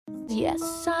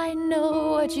Yes, I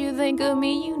know what you think of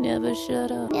me. You never shut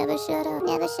up. Never shut up.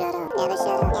 Never shut up. Never shut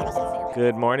up. Never shut up.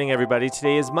 Good morning, everybody.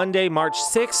 Today is Monday, March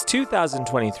 6,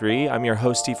 2023. I'm your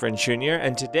host, Efren Jr.,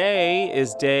 and today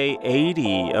is day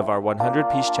 80 of our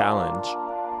 100-piece challenge.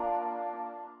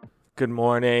 Good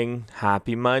morning.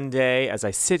 Happy Monday. As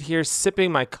I sit here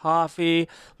sipping my coffee,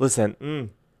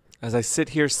 as I sit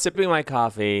here sipping my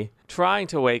coffee, trying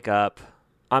to wake up,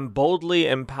 I'm boldly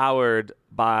empowered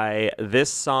by this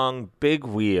song, Big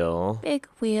Wheel. Big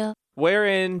wheel.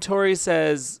 Wherein Tori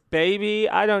says, "Baby,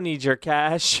 I don't need your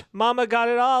cash. Mama got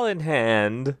it all in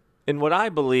hand." In what I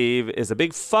believe is a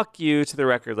big fuck you to the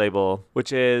record label,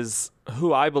 which is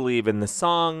who I believe in the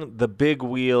song The Big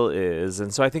Wheel is.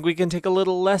 And so I think we can take a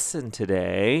little lesson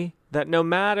today that no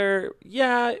matter,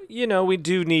 we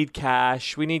do need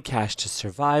cash. We need cash to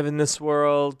survive in this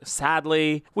world.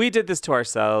 Sadly, we did this to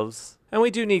ourselves. And we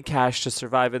do need cash to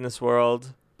survive in this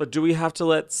world. But do we have to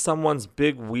let someone's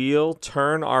big wheel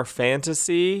turn our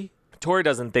fantasy? Tori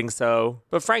doesn't think so.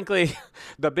 But frankly,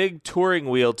 the big touring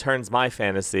wheel turns my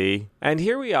fantasy. And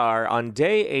here we are on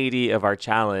day 80 of our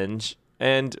challenge.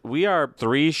 And we are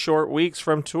 3 short weeks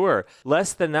from tour.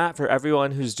 Less than that for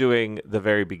everyone who's doing the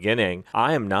very beginning.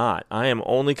 I am not. I am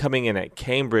only coming in at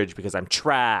Cambridge because I'm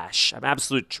trash. I'm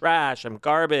absolute trash. I'm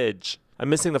garbage. I'm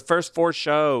missing the first 4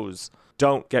 shows.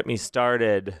 Don't get me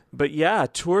started. But yeah,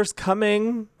 tour's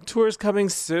coming. Tour's coming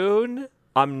soon.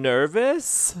 I'm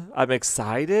nervous. I'm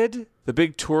excited. The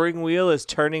big touring wheel is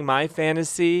turning my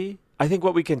fantasy. I think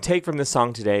what we can take from this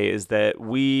song today is that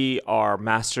we are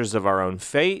masters of our own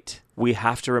fate. We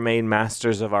have to remain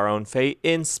masters of our own fate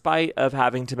in spite of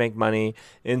having to make money,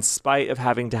 in spite of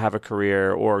having to have a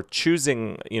career or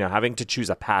having to choose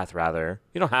a path rather.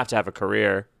 You don't have to have a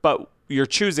career, but you're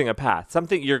choosing a path.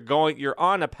 You're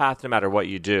on a path no matter what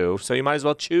you do. So you might as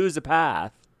well choose a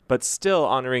path, but still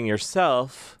honoring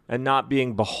yourself and not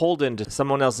being beholden to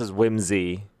someone else's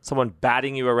whimsy. Someone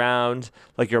batting you around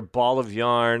like you're a ball of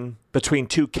yarn between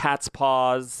 2 cat's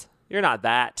paws. You're not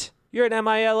that. You're an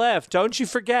MILF, don't you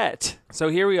forget. So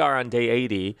here we are on day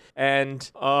 80, and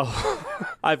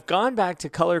I've gone back to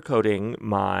color coding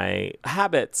my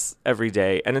habits every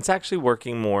day, and it's actually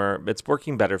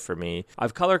working better for me.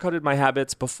 I've color coded my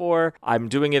habits before. I'm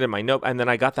doing it in my note, and then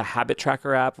I got the habit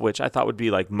tracker app, which I thought would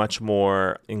be like much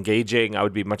more engaging. I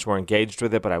would be much more engaged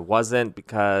with it, but I wasn't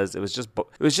because it was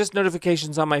just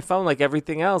notifications on my phone like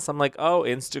everything else. I'm like,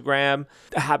 Instagram,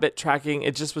 habit tracking,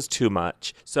 it just was too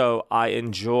much. So I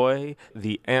enjoy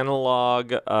the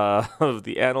analog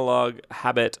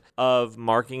habit of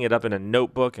marking it up in a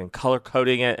notebook and color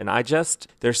coding it. And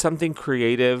there's something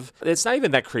creative. It's not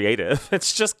even that creative.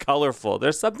 It's just colorful.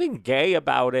 There's something gay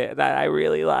about it that I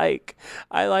really like.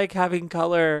 I like having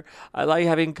color. I like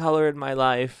having color in my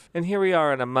life. And here we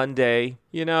are on a Monday,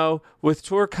 with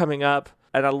tour coming up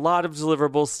and a lot of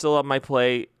deliverables still on my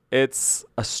plate. It's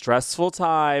a stressful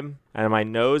time, and my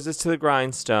nose is to the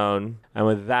grindstone. And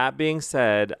with that being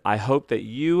said, I hope that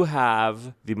you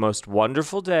have the most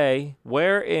wonderful day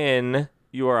wherein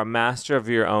you are a master of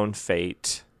your own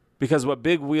fate. Because what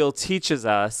Big Wheel teaches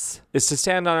us is to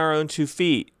stand on our own 2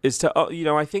 feet.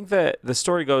 I think that the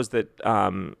story goes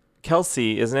that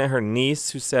Kelsey, isn't it her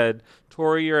niece, who said,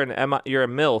 "Tori, you're a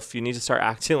MILF. You need to start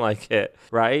acting like it,"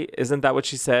 right? Isn't that what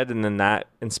she said? And then that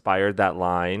inspired that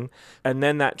line. And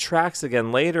then that tracks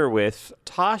again later with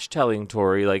Tosh telling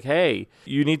Tori, like, "Hey,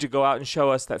 you need to go out and show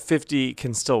us that 50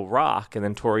 can still rock." And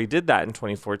then Tori did that in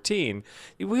 2014.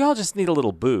 We all just need a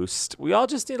little boost. We all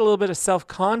just need a little bit of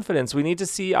self-confidence. We need to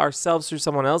see ourselves through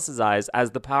someone else's eyes as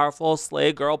the powerful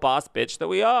slay girl boss bitch that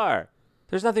we are.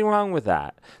 There's nothing wrong with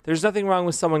that. There's nothing wrong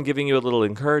with someone giving you a little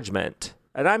encouragement.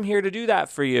 And I'm here to do that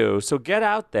for you. So get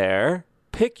out there,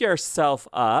 pick yourself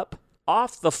up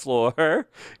off the floor,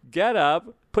 get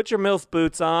up, put your MILF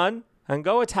boots on, and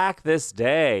go attack this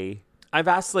day. I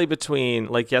vacillate between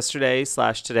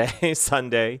yesterday/today,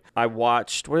 Sunday.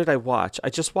 What did I watch? I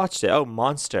just watched it.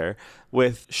 Monster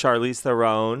with Charlize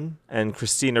Theron and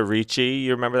Christina Ricci.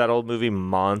 You remember that old movie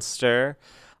Monster?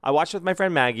 I watched it with my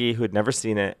friend Maggie, who had never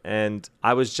seen it, and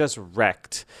I was just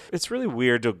wrecked. It's really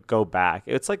weird to go back.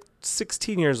 It's like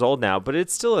 16 years old now, but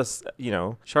it's still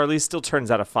Charlize still turns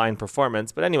out a fine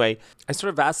performance. But anyway, I sort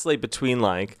of vacillate between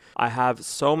I have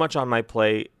so much on my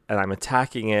plate and I'm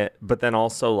attacking it, but then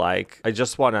also I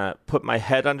just want to put my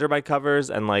head under my covers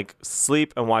and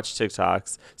sleep and watch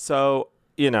TikToks. So,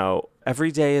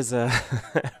 every day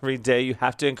every day you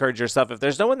have to encourage yourself. If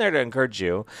there's no one there to encourage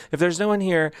you, if there's no one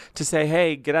here to say,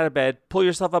 "Hey, get out of bed, pull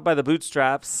yourself up by the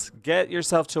bootstraps, get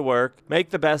yourself to work, make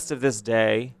the best of this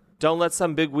day," Don't let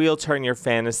some big wheel turn your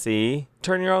fantasy.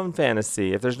 Turn your own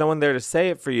fantasy. If there's no one there to say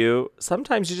it for you,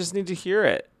 sometimes you just need to hear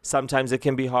it. Sometimes it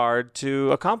can be hard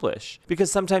to accomplish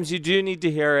because sometimes you do need to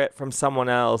hear it from someone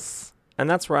else. And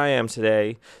that's where I am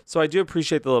today. So I do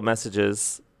appreciate the little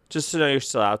messages just to know you're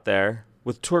still out there.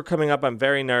 With tour coming up, I'm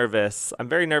very nervous. I'm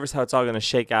very nervous how it's all going to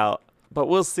shake out. But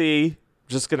we'll see.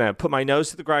 Just going to put my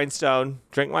nose to the grindstone,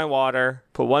 drink my water,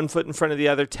 put one foot in front of the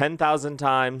other 10,000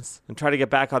 times, and try to get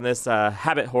back on this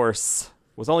habit horse.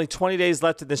 With only 20 days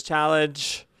left in this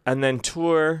challenge, and then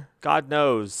tour, God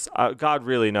knows. God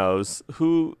really knows.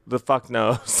 Who the fuck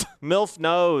knows? MILF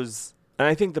knows. And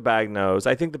I think the bag knows.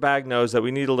 I think the bag knows that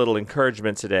we need a little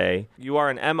encouragement today. You are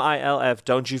an MILF,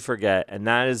 don't you forget. And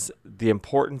that is the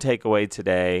important takeaway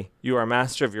today. You are a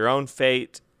master of your own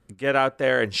fate. Get out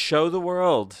there and show the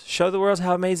world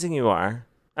how amazing you are.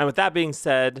 And with that being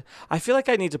said, I feel like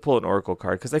I need to pull an oracle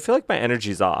card because I feel like my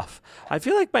energy's off. And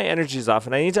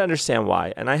I need to understand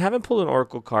why. And I haven't pulled an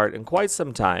oracle card in quite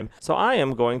some time. So I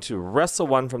am going to wrestle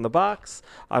one from the box.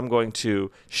 I'm going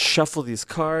to shuffle these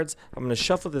cards. I'm going to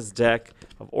shuffle this deck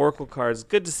of oracle cards.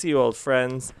 Good to see you, old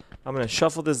friends. I'm going to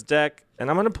shuffle this deck, and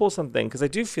I'm going to pull something because I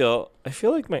feel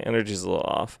like my energy's a little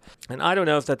off. And I don't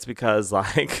know if that's because,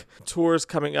 like, tour's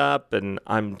coming up, and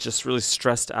I'm just really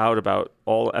stressed out about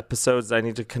all episodes I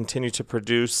need to continue to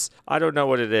produce. I don't know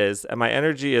what it is, and my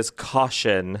energy is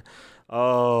caution.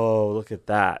 Oh, look at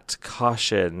that.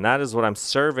 Caution. That is what I'm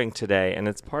serving today, and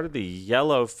it's part of the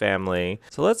yellow family.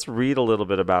 So let's read a little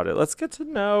bit about it. Let's get to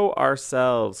know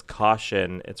ourselves.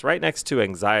 Caution. It's right next to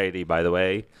anxiety, by the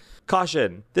way.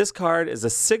 Caution. This card is a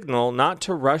signal not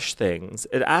to rush things.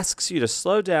 It asks you to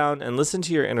slow down and listen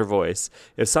to your inner voice.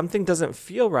 If something doesn't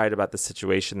feel right about the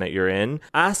situation that you're in,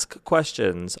 ask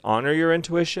questions, honor your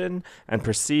intuition, and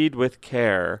proceed with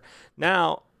care.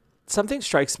 Now, something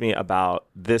strikes me about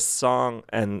this song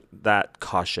and that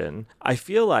caution. I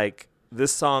feel like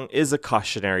this song is a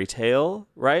cautionary tale,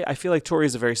 right? I feel like Tori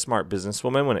is a very smart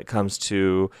businesswoman when it comes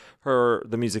to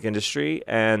the music industry,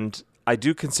 and I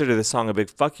do consider this song a big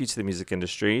fuck you to the music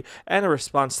industry and a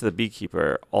response to the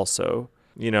Beekeeper also.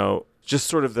 You know, just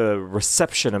sort of the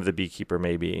reception of the Beekeeper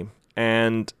maybe.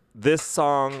 And this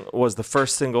song was the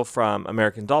first single from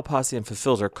American Doll Posse and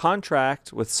fulfills her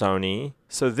contract with Sony.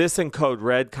 So this and Code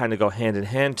Red kind of go hand in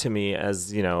hand to me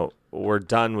as, you know, we're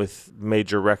done with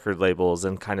major record labels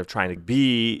and kind of trying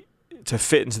to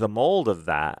fit into the mold of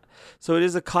that. So it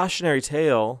is a cautionary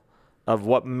tale of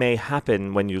what may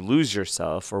happen when you lose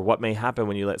yourself or what may happen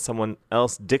when you let someone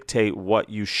else dictate what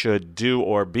you should do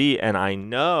or be. And I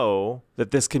know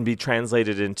that this can be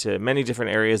translated into many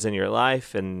different areas in your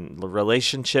life and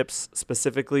relationships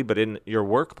specifically, but in your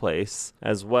workplace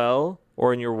as well,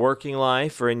 or in your working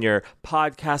life or in your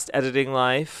podcast editing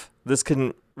life. This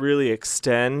can really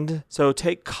extend. So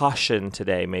take caution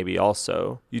today, maybe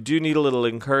also. You do need a little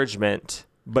encouragement.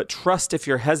 But trust if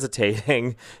you're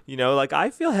hesitating, you know, like I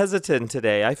feel hesitant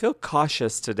today. I feel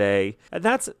cautious today. And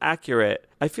that's accurate.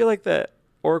 I feel like the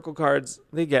oracle cards,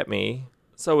 they get me.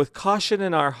 So with caution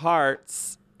in our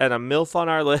hearts and a MILF on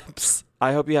our lips,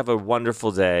 I hope you have a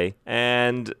wonderful day.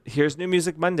 And here's New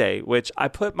Music Monday, which I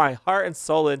put my heart and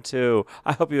soul into.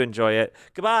 I hope you enjoy it.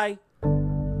 Goodbye.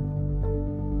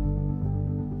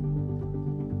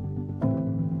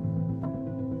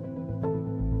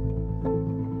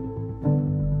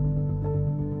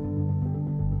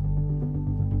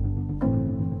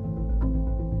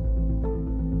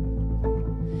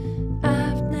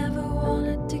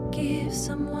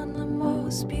 Someone the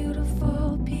most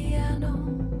beautiful piano.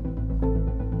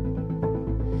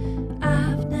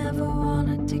 I've never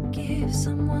wanted to give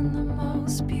someone the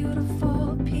most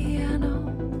beautiful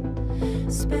piano.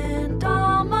 Spend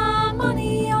all my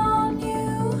money on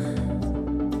you.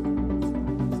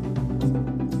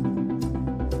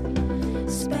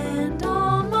 Spend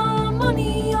all my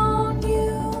money on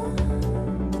you.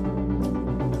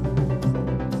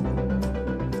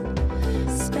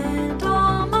 Spend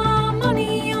all my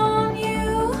money on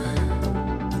you.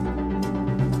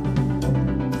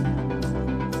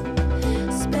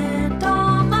 Spend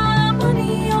all my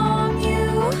money on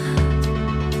you.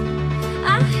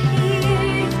 I hear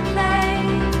you play.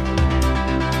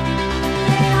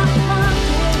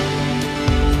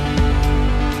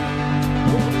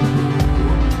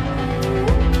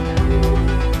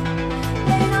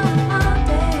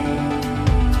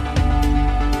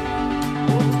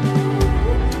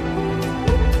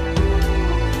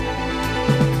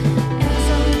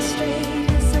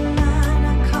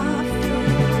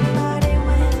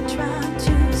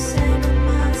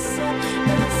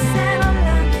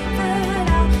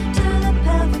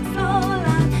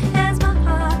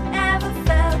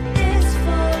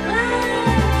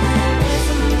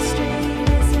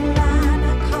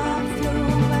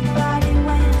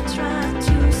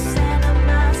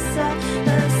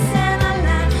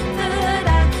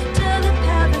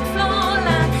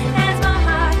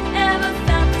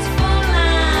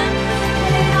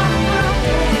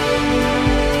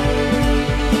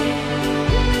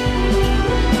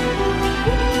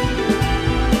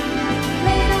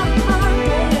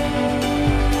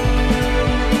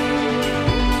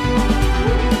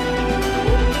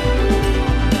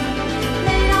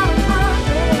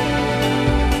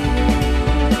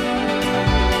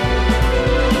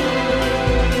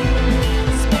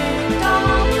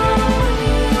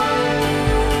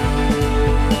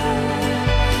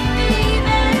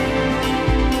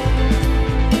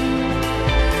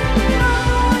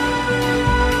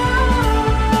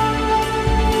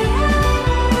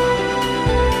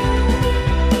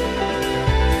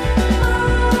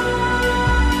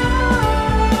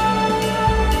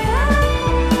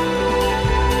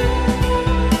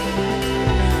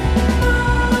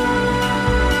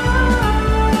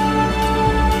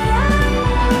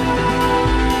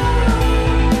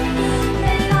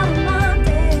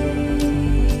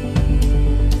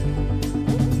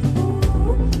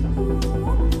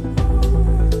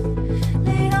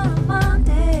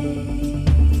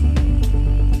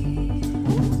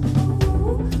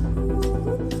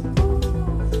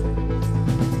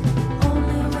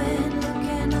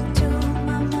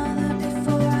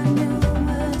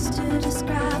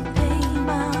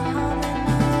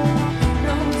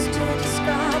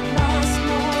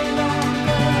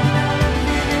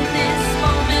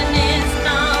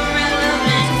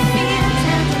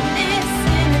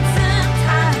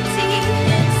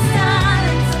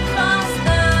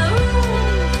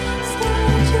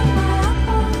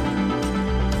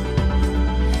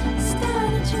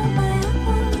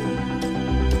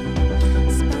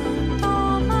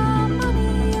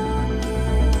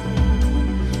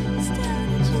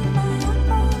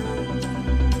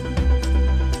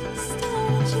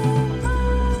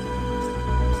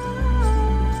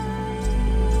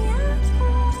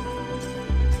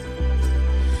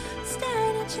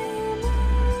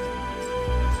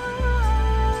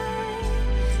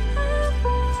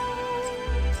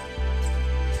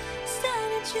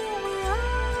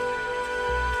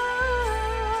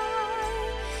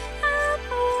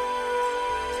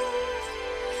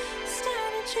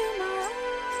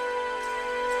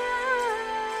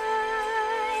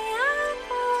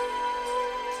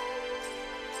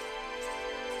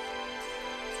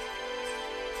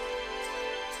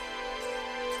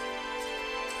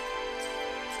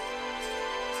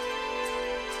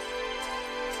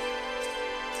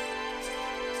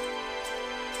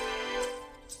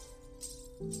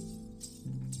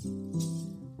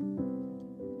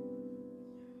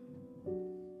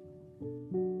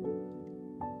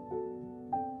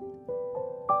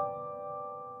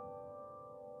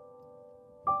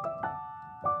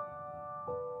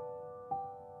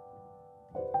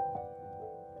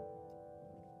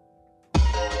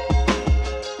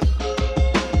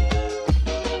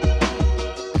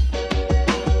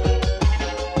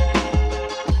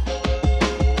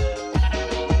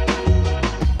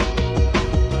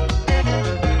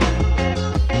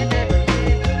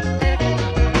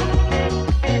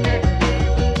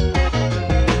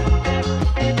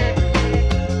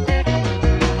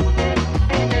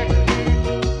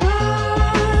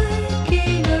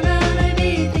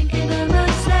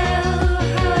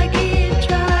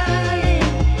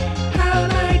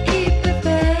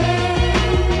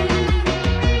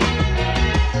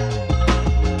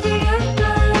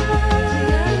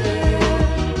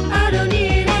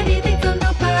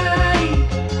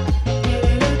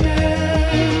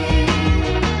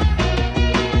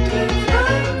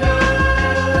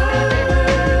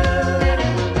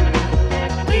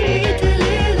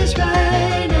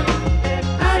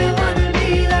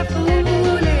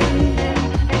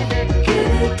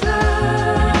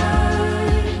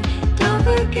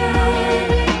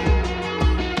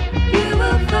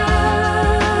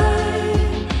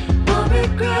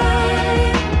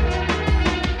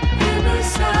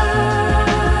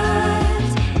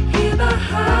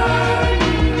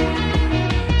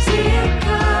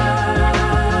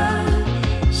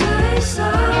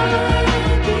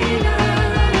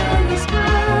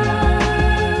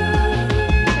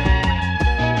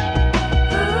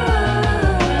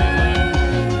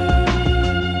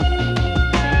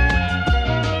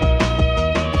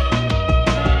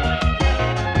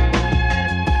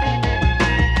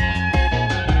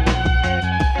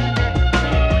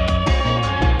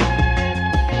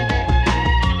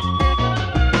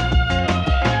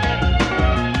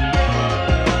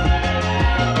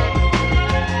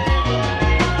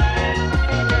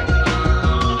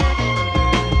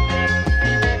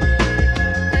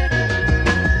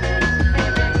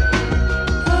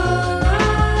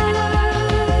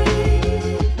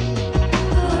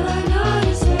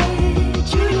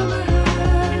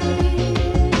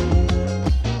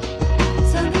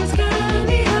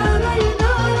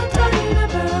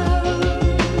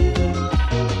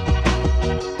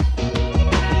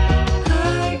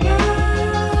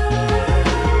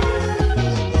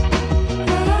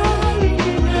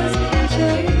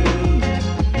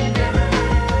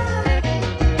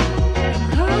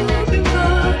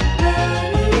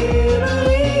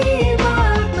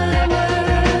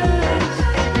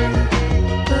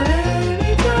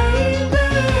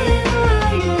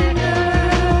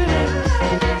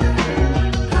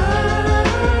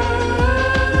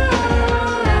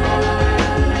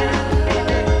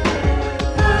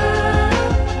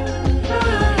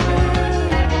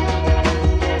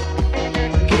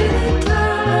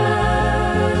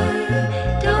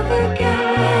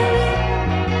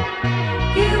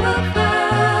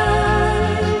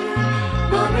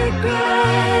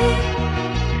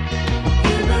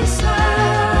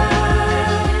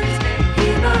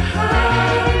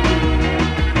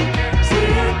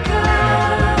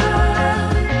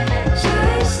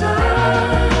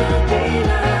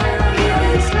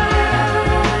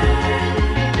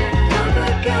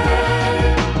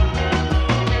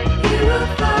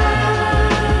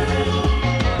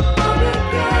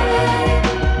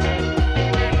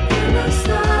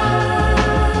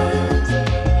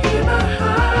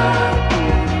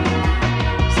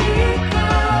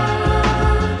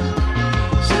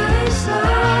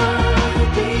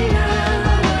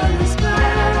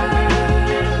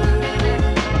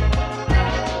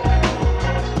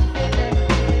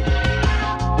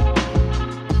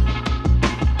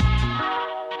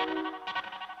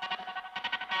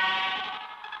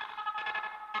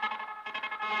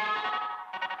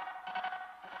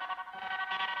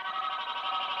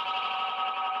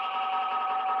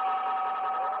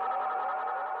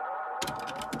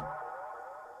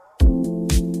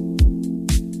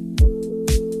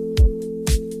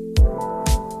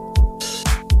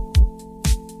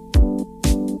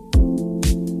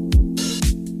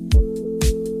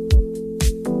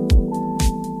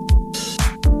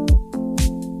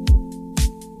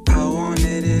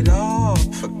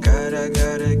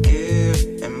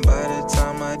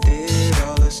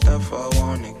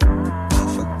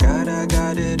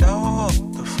 got it all.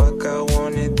 The fuck I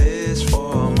wanted this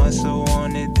for? I must have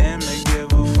wanted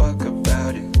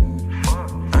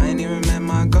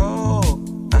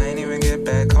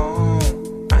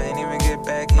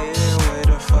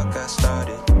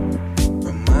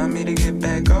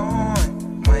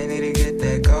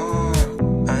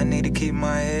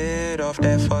off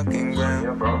that fucking ground.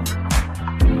 Yeah, bro.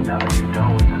 Now that you're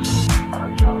done with this,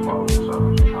 I'm trying to follow this up.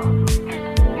 I'm trying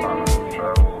to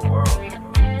travel the world.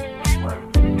 Like,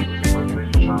 what place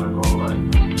you trying to go? Like,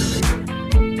 Jamaica?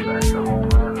 Back to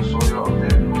homeland, the soil up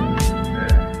there.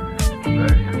 Yeah.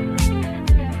 Back here.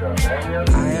 You got family out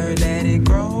there? I heard that it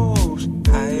grows. I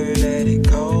heard that it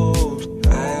goes.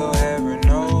 I'll ever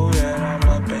know that I'm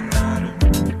up and out of.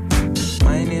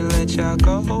 Might need to let y'all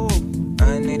go.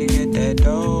 I need to get that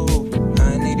dough.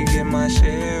 I need to get my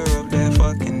share of that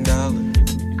fucking dollar.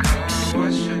 Couldn't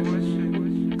wish it.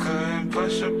 Couldn't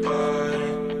push a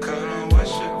button. Couldn't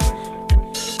wish it.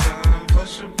 Couldn't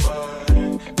push a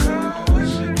button. Couldn't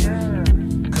wish it.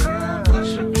 Couldn't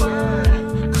push a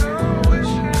button. Couldn't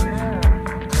wish it.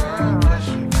 Couldn't push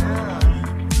a button.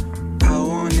 I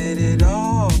wanted it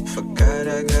all. Forgot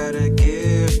I gotta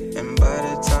give. And by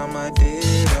the time I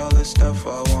did all the stuff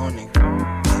I wanted,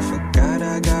 I forgot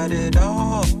I got it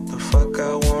all. The fuck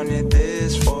I wanted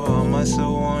this for? I must have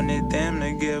wanted them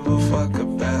to give a fuck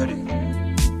about it.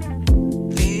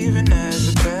 Even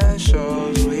as the past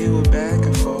shows, we were back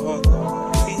and forth.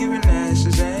 Even as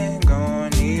this ain't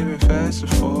going even faster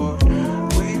forward.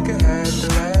 We could have the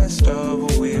last of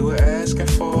what we were asking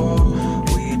for.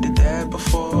 We did that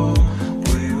before.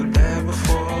 We were there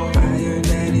before. I heard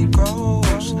that it grows.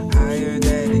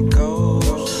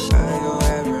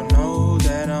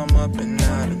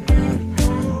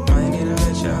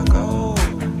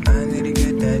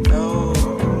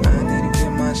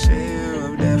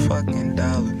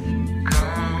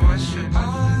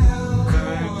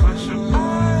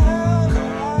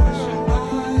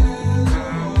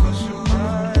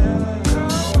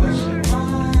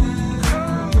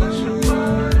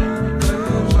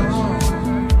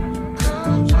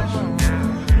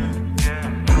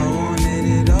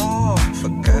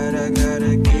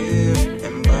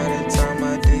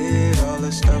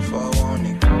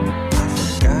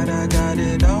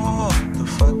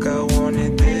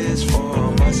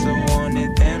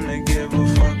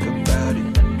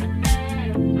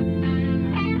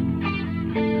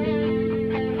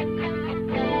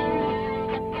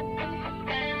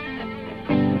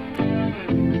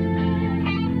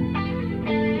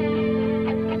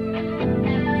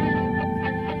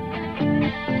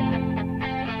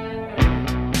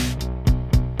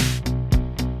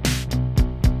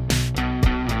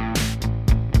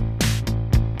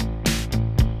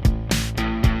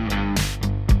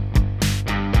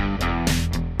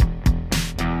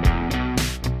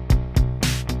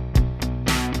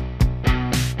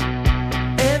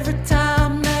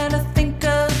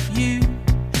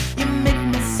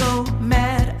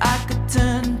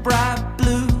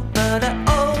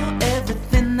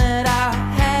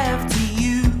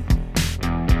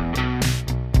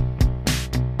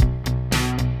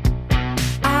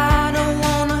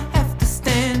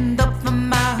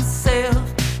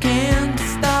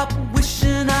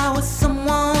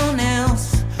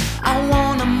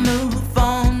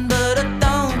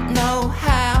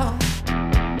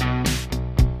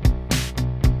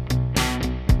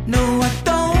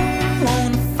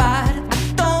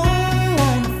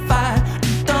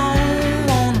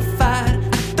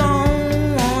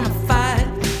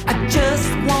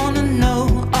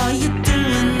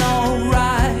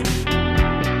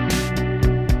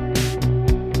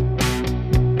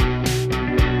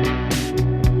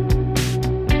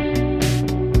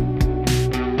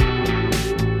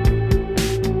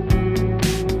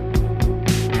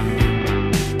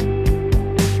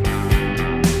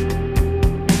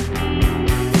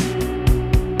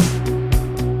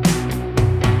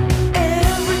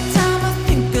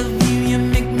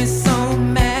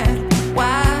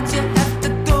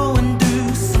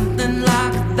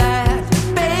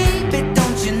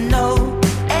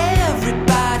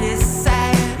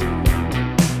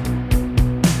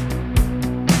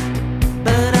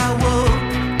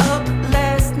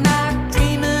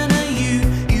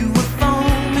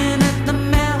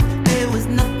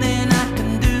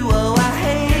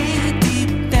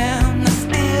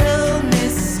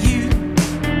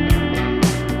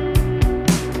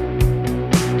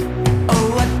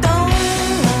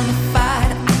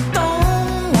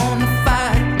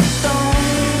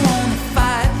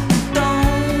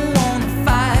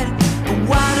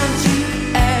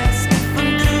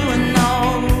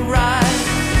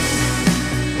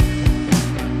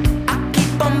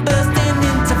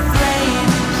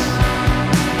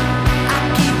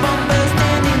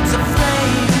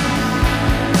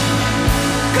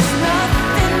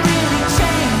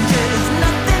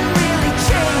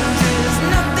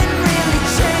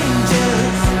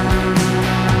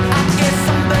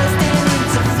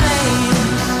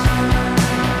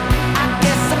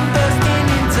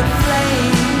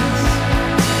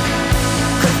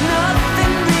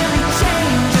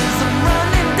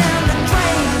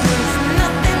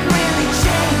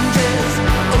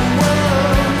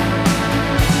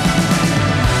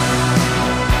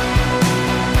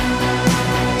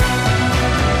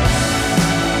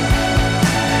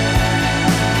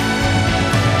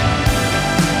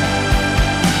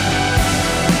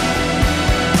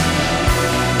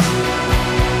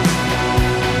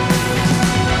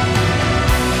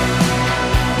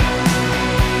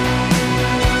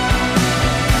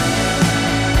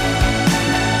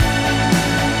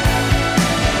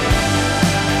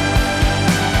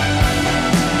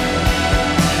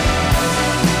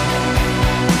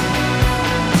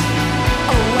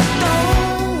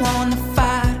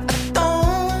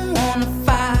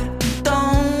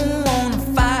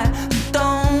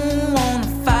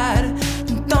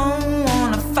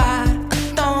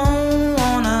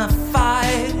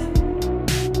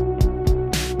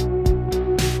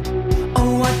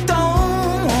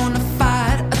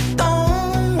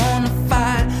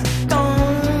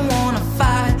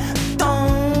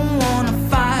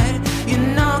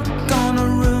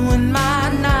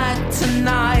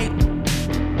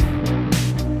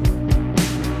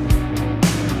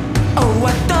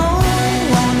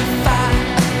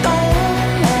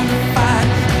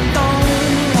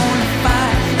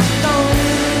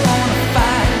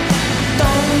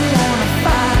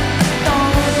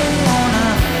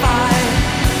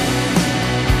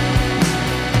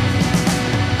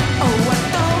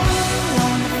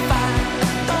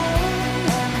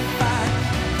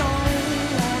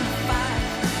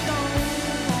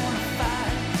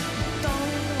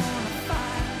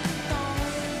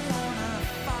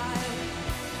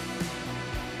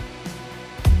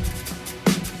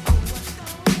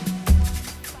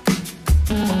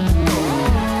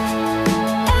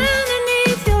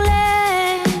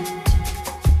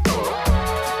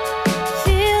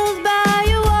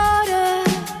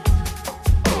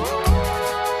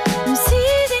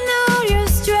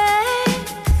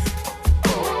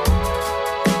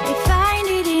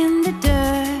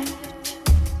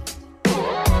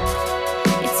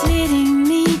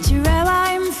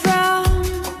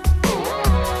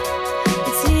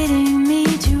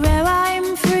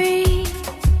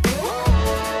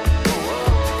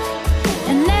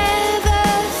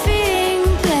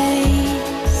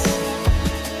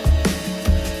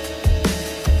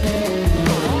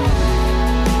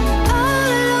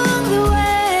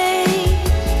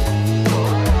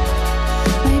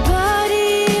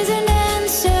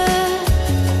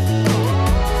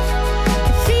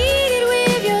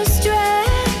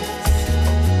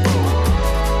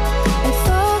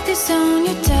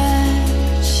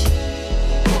 touch.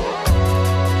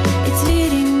 It's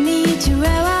leading me to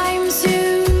where I'm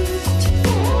soothed.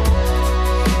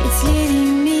 It's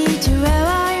leading me to where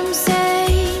I'm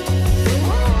safe.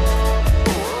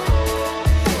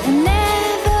 A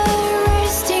never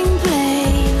resting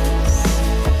place.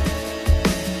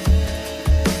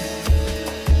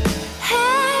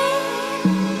 Hey,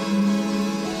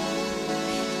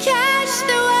 catch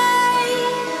the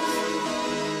wave.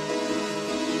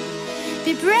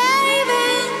 Be brave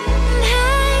and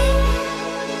hey,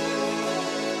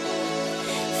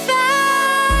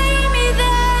 find me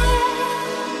there.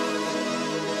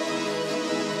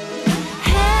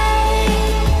 Hey,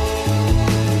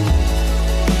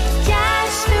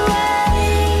 catch the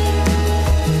wave.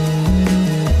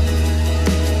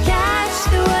 Catch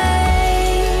the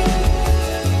wave.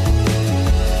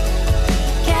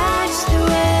 Catch the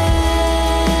wave.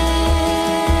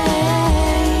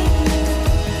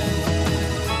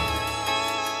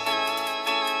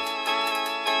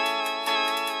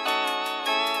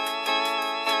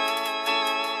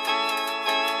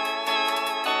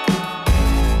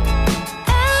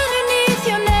 Underneath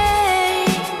your name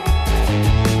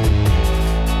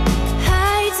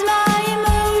hides my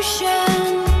emotion.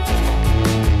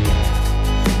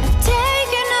 I've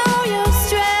taken all your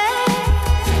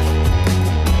strength.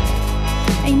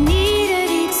 I needed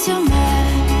it so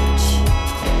much.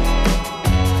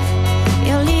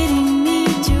 You're leading me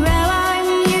to where I'm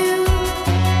new.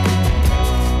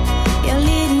 You're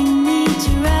leading me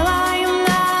to where I am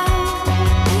now.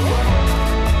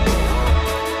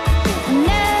 A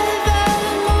never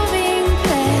moving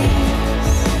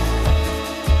place.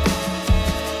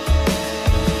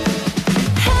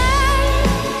 Hey,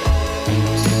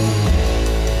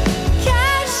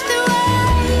 catch the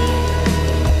wave.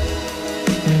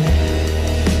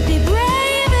 Be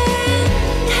brave and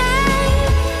hey,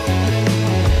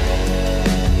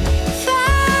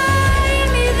 find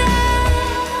me there.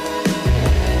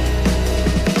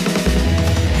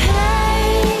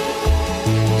 Hey,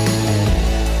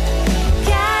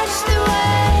 catch the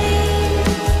wave.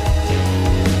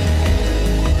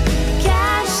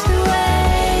 Catch the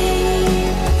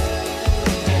wave.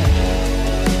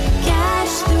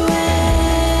 Catch the wave.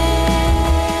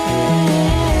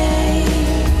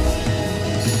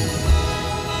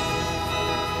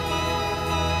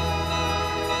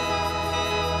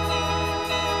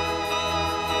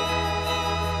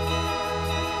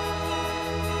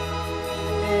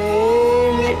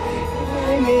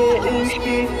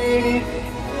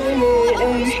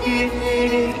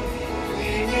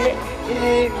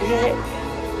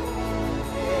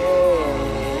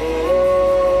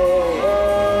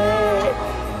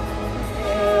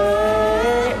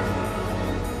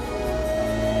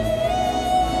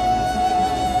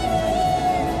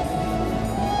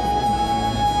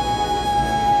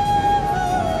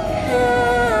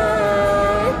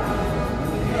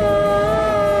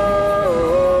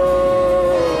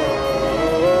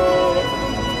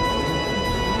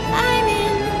 I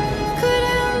mean,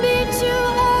 couldn't be too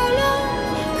alone,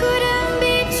 couldn't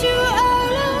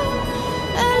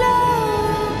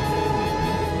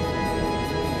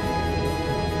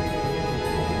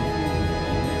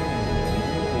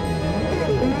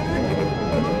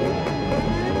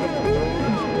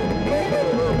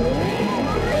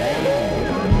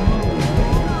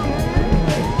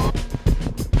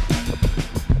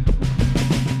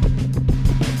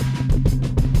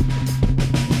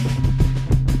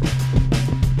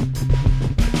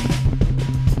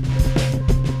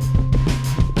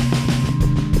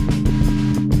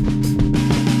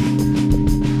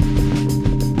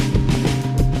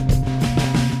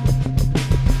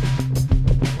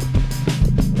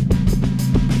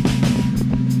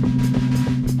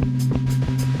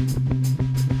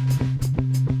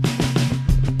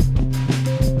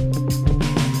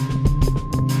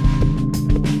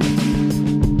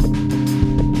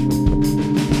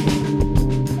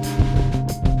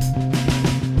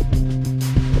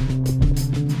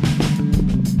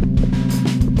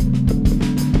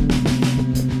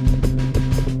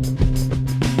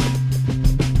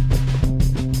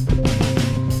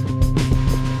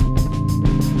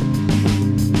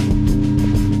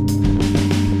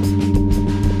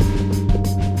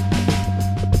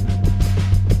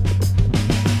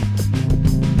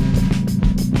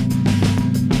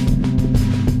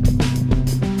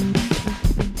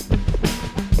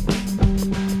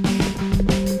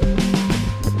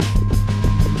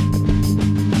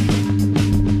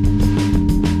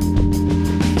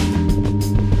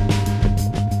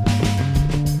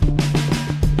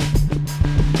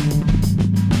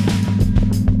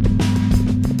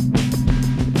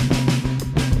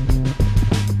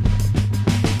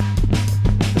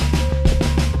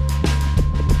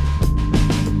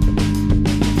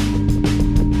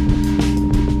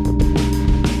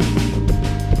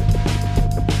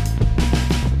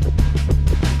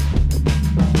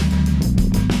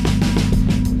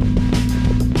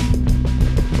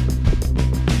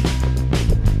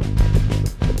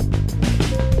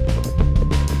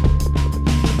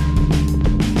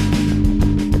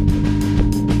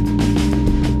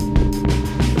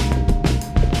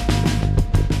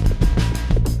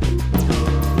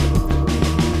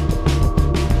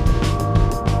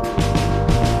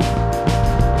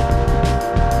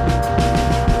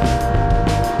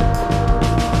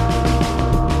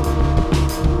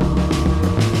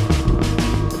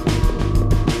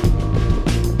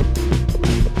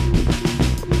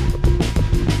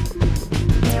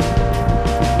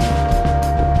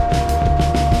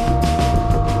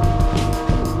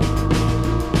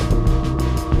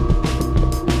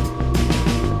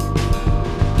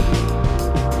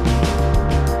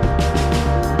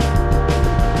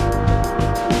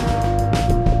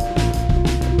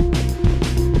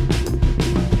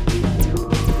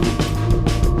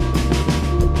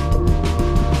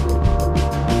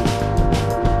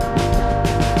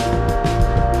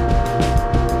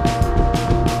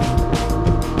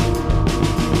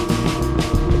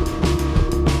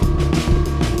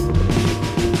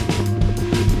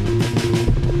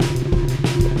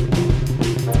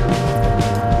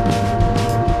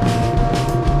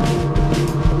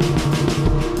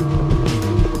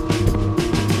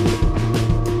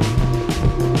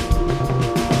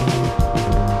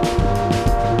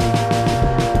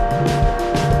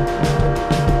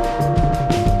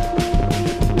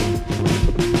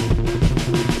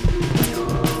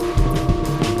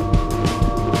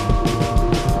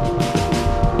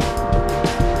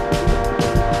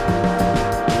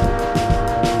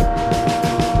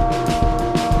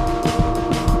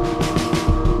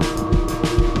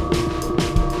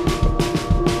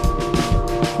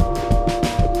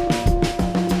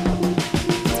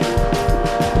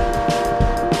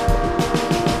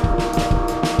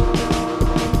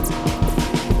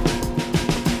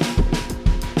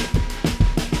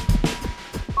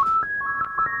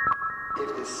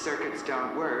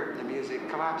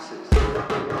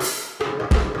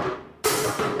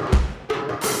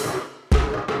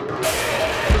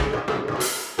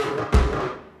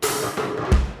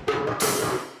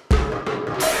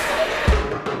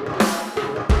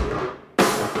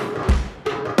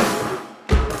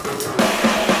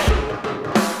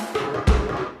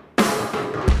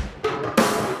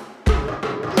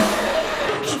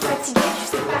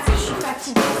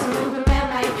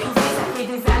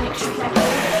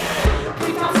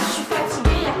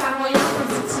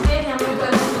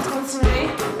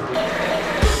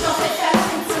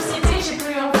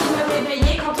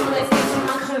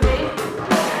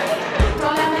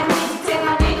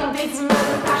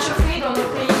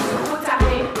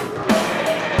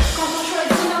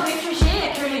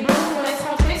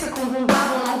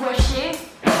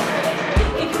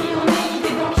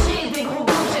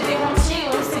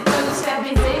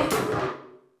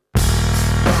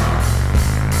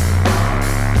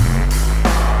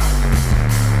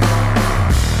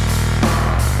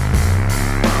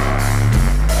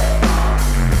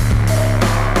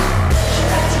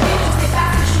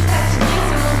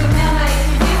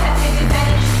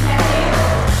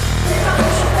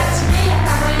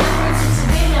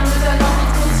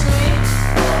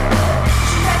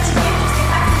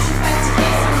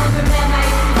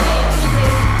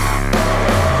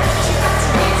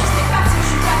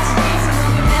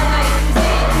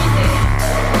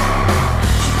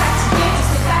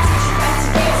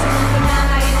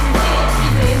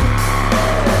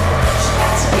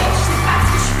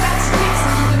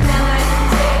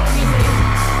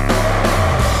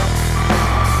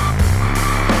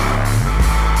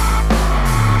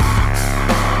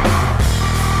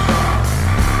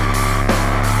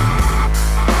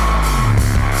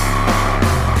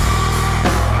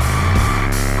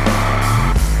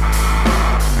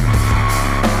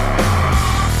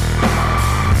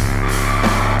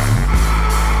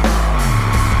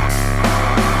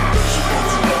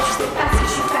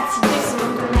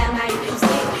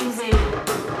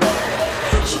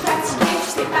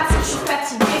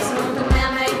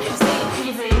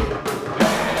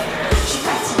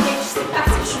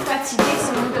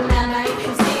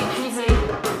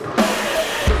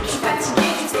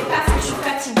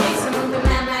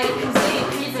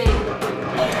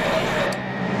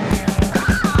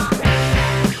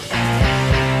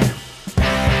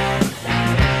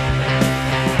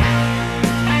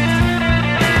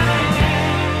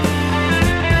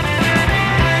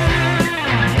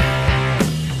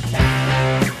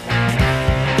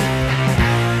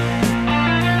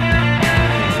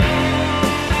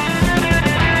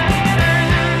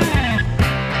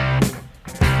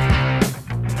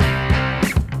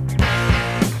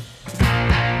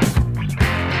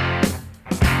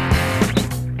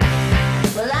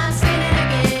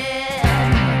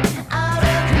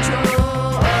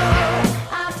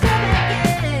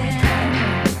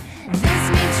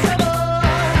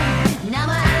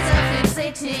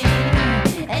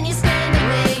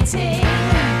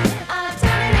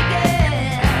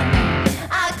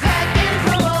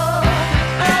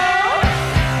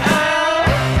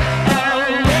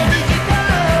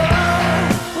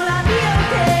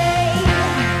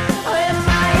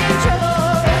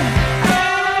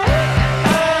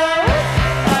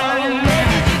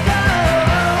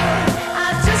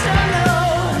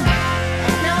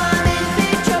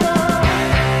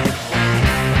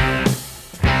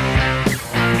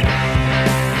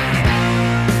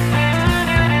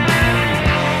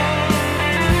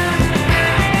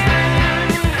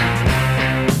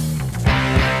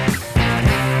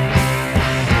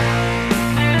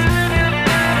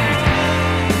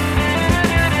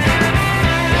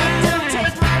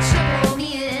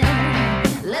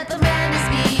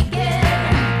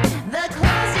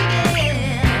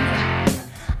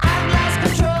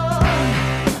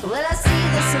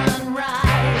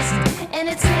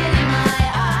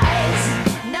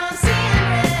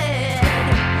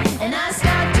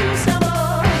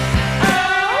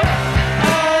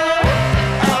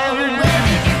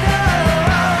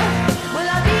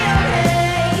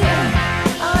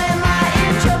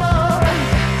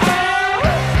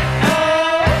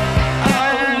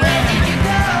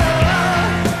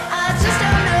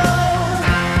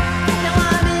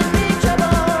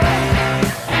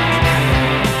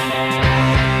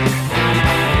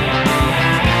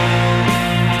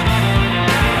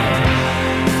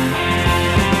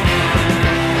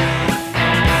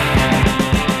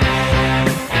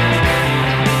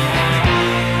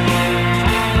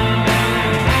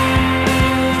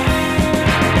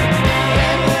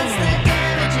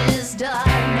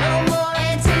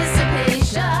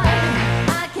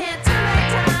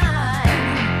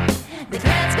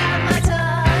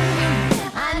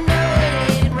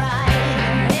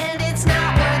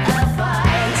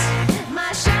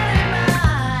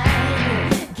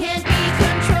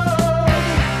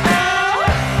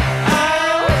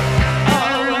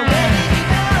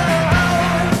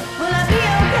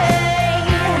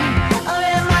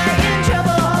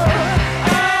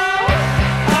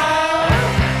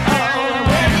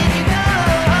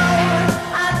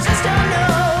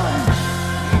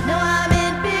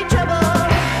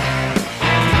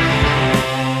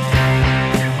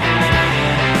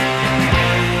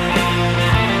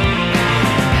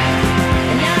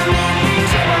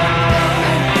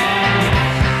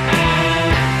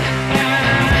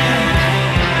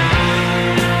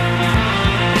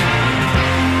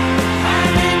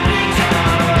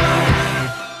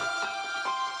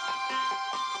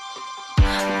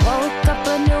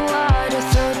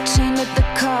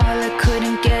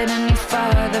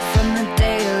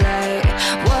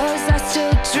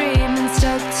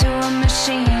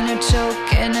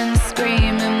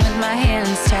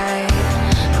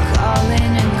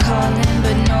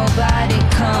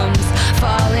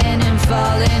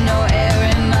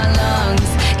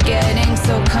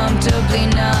physically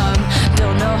numb.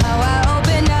 Don't know how I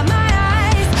opened up my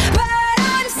eyes, but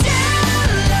I'm still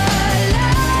alive.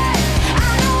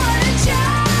 I don't wanna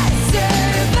just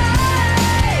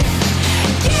survive.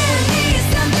 Give me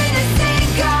something to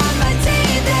sink on my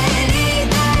teeth and eat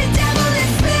the devil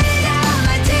and spit out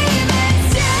my demons.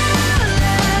 Still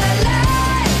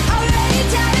alive, already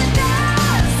died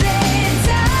 1,000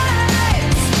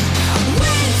 times.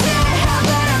 Went to hell,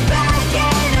 but I'm back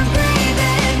and I'm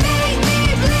breathing. Make me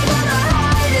bleed while my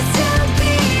heart is still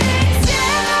beating.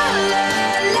 Still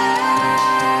alive.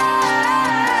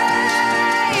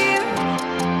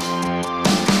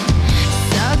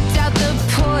 Sucked out the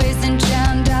poison,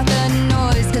 drowned out the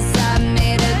noise, 'cause I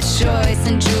made a choice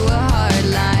and drew a hard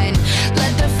line.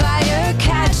 Let the fire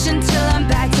catch until I'm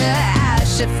back to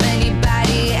ash. If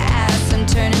anybody asks, I'm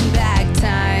turning back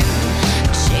time.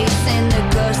 Chasing the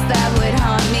ghosts that would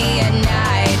haunt me at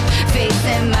night.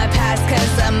 Facing my past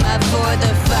 'cause I'm up for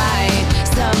the fight.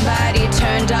 Somebody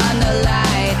turned on the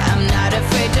light. I'm not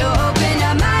afraid to open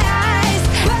up my eyes,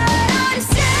 but I'm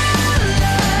still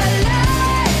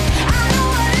alive. I don't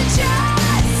wanna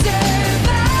just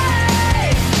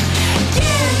survive.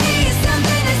 Give me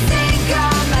something to sink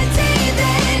on my teeth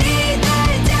and eat the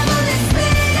devil and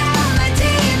spit out my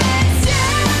demons.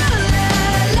 Still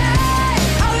alive,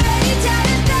 already died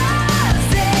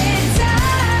 1,000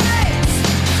 times.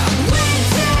 Went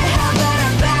to hell, but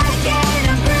I'm back and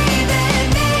I'm breathing.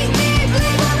 Make me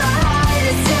bleed while my heart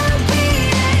is still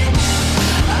beating.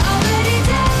 Already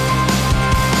died.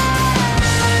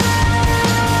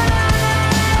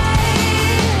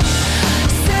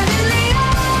 Suddenly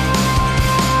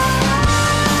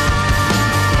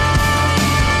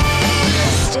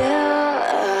still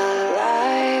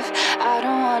alive. I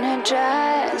don't wanna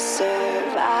just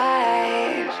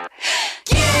survive.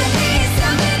 Give me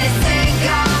something to sink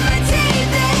on my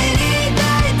teeth and eat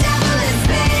the devil and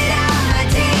spit out my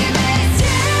demons.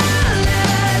 Still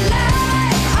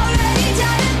alive, already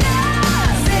died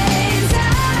 1,000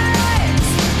 times.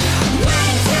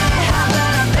 Went to hell,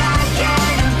 but I'm back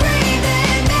and I'm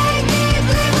breathing. Make me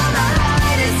bleed while my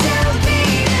heart is still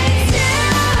beating.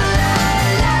 Still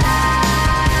alive.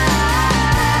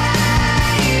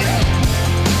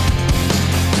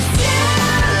 Still alive.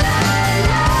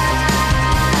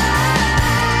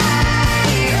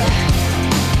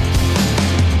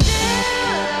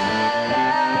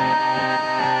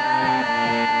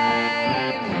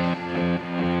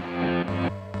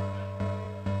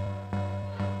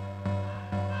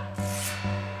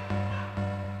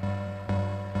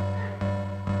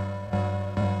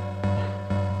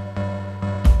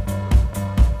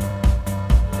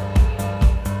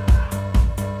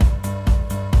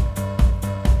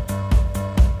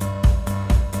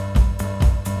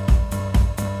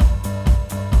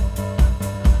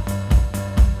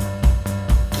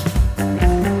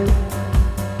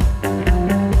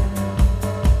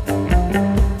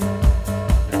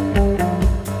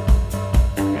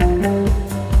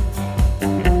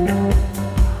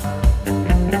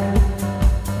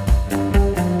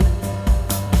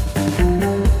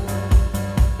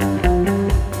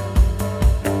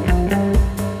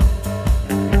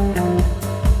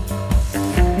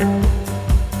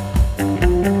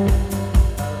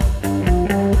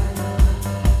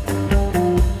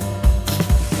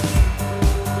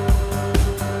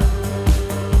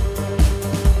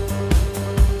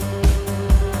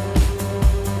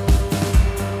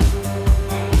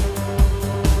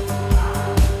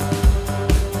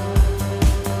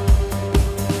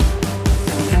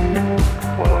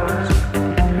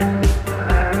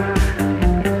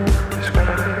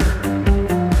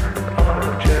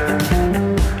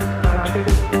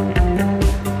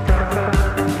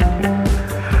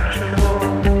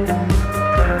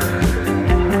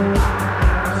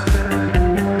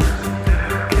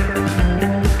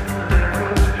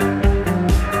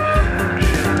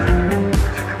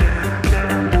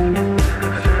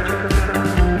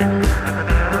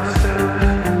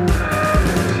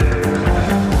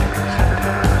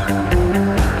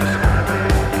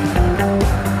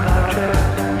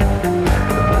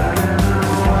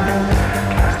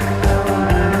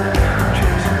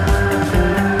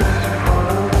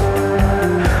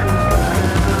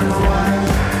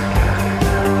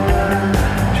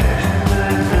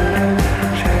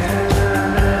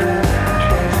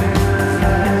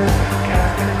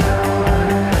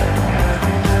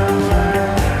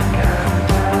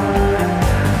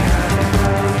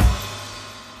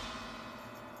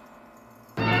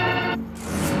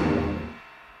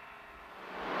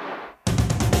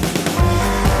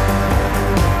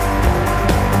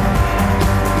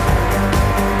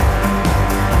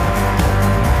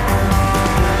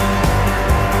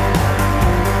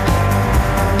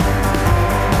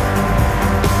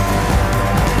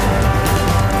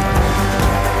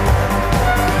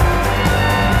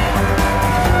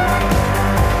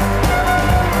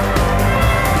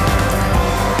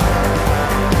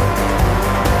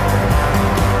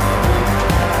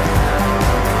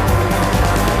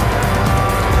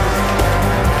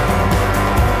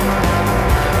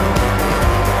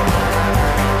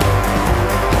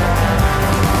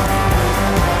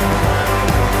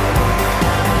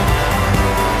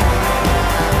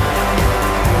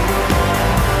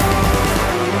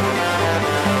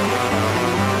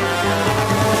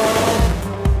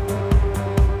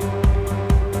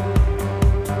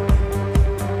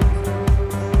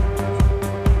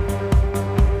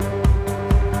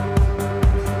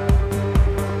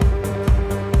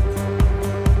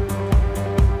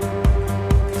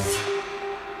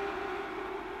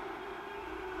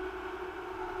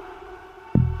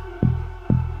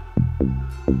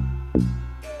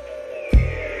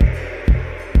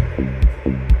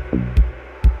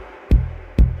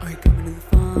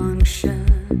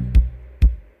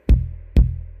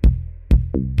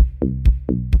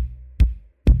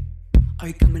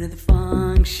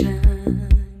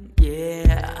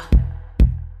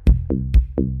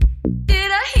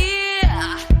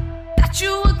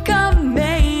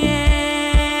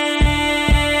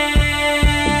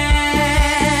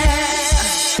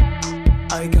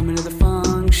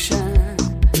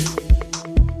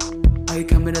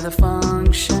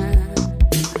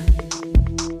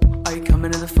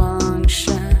 coming to the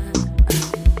function?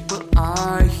 Well,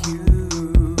 are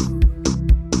you?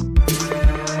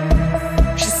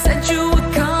 She said you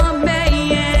were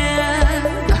coming,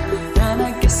 and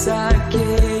I guess I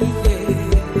gave.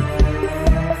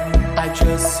 I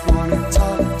just wanna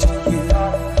talk to you.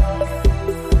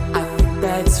 I think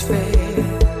that's fair.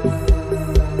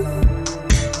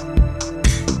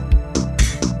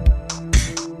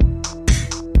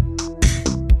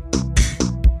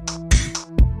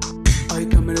 Are you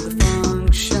coming to the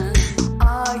function?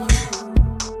 Are you?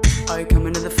 Are you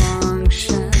coming to the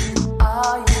function?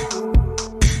 Are you?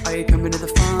 Are you coming to the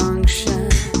function?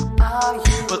 Are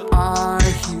you? Well, are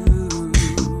you?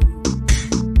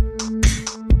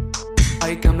 Are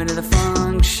you coming to the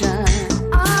function?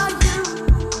 Are you?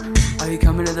 Are you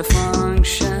coming to the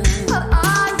function? Well,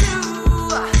 are you?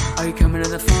 Are you coming to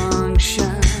the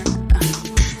function?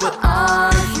 Well,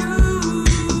 are you?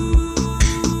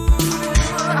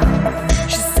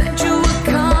 She said you were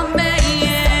coming,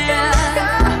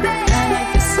 and I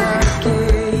guess I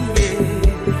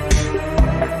gave.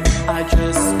 I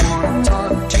just wanna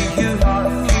talk to you.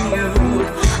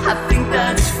 I think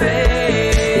that's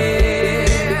fair.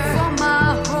 For my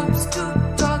hopes to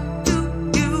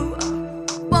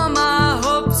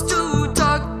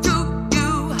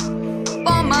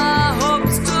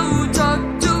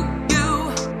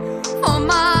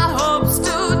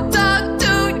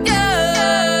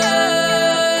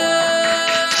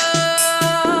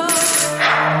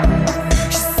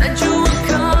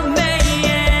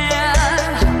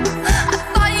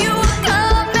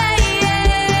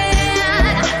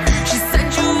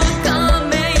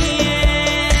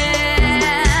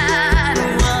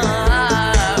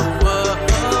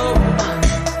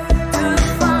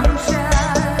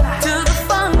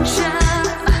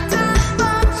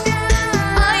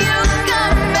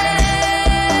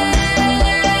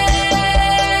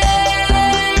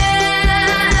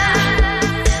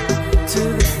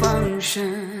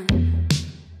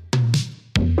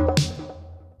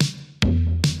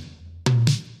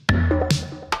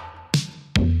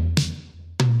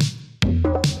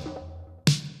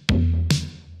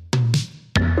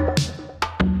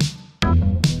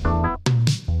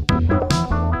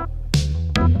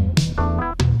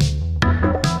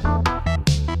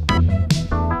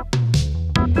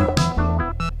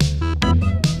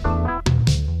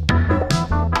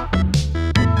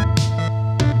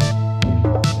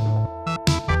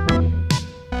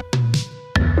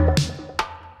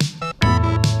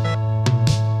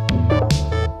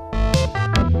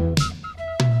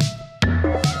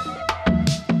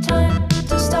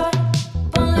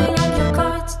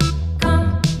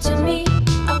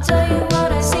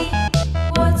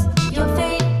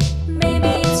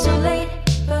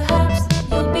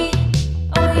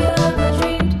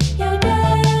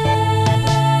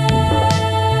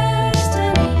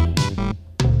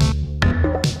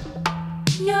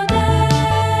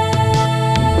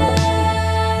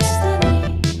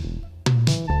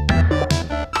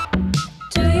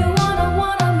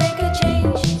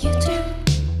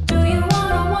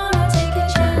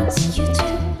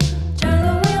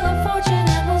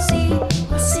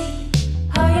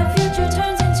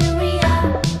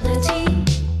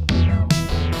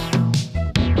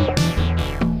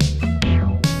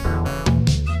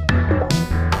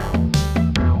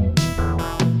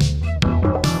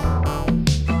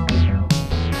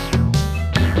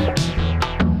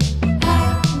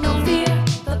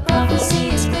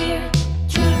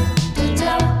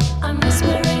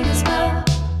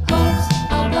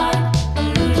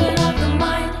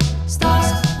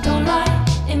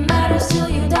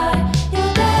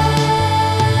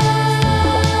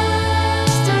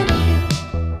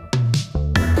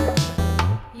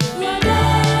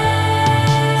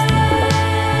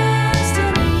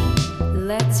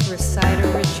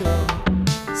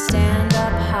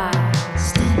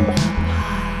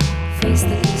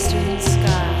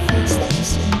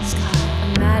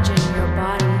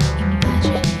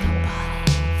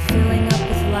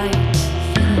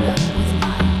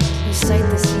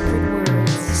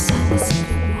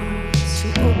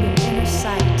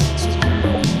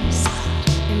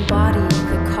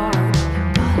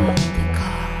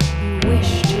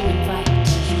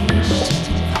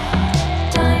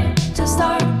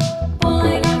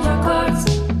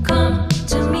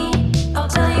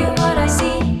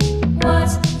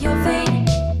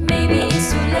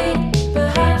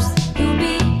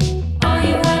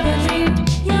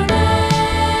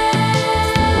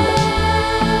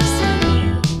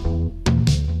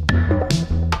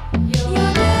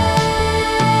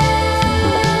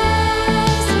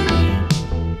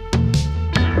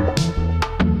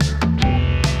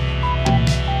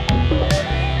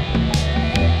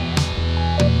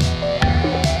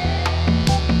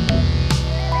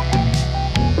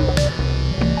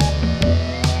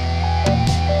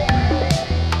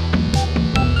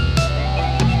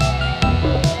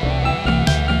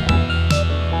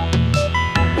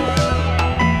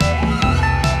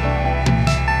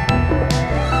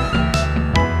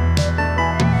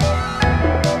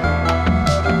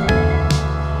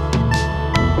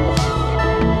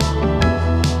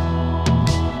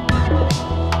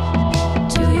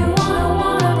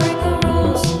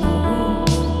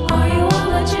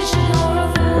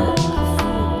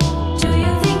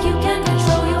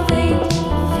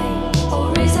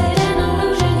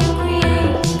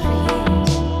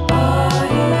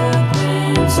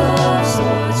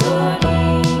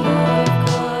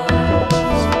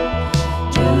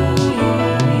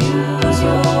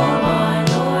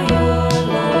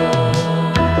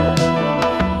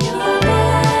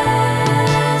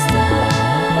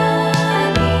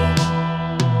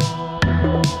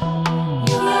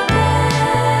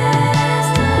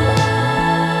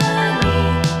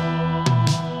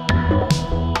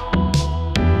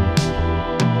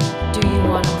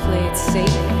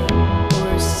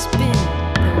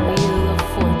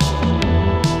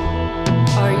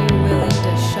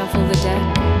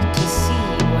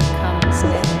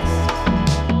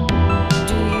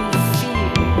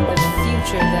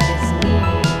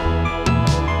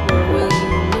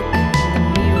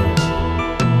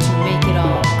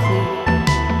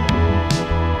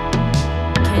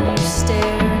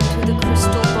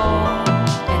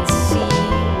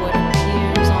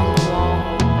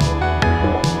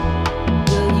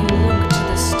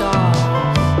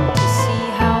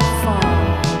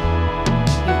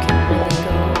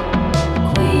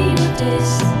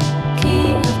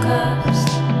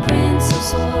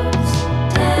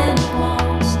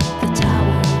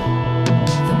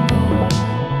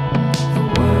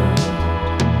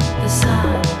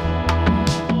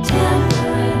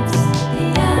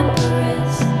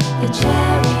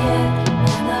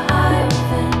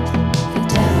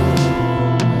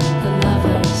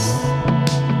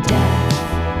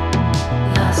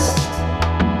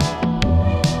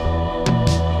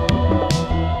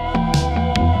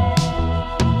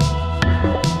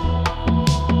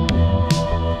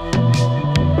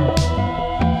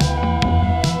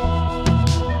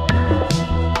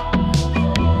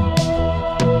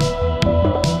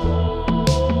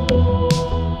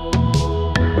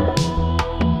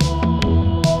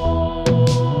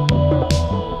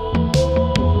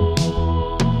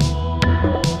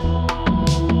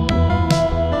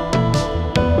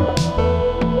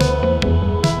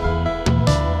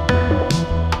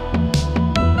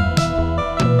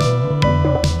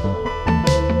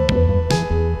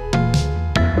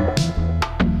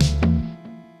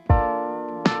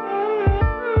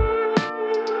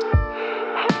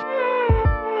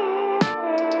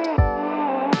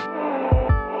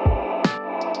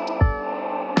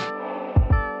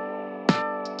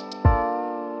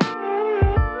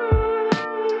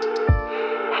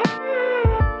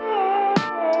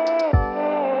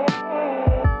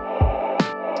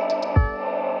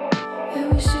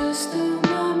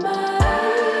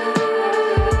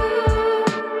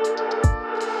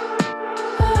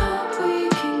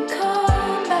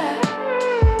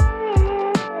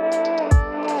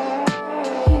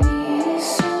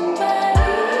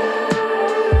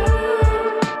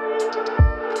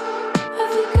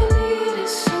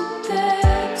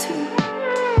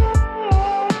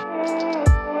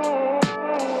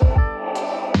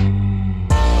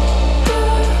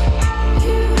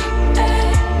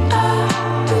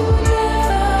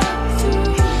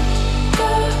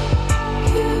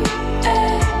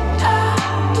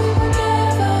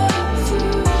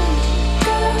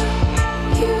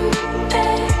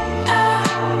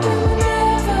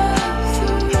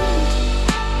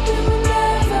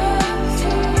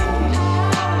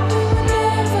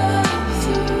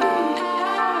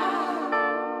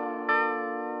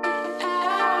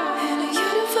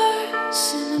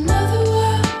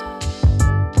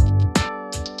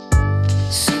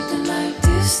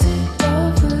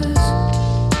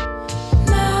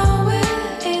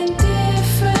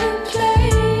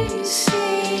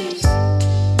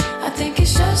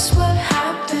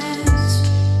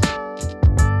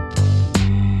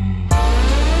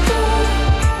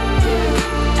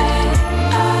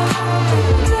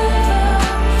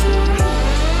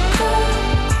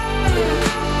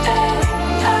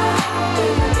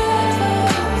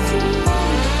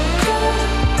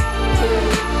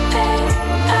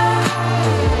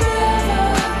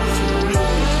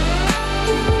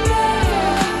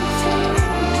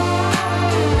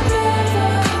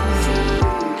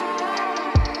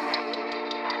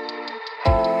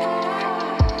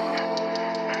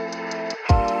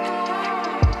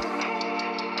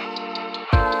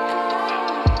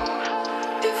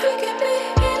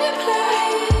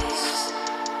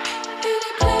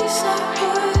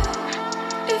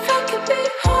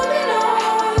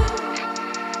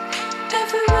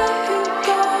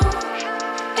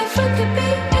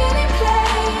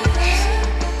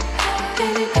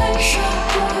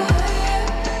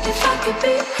could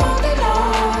be holding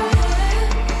on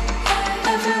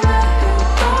everywhere you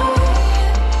go.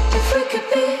 If we could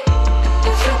be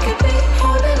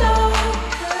holding on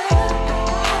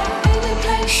any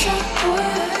place I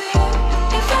would.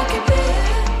 If I could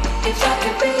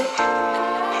be,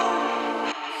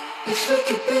 if we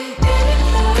could be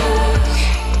anywhere,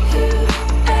 you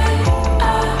and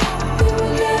I, we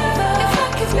would never. If I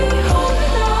could be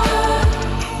holding on,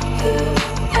 you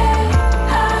and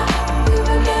I, we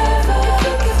would never. If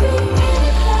we could be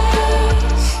any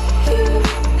place, you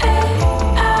and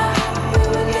I, we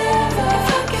would never. If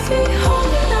I could be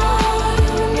holding on, we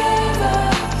would never.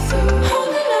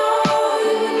 Holding on,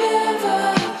 we would never.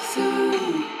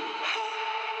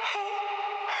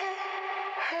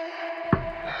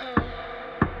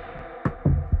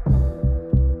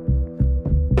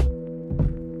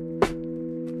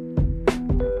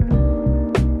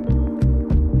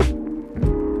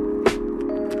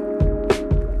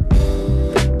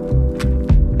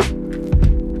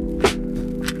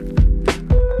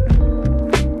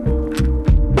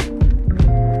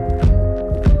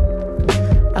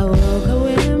 I woke up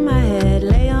with my head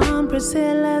lay on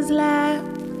Priscilla's lap.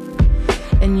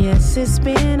 And yes, it's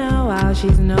been a while,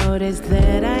 she's noticed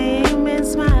that I ain't been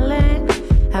smiling.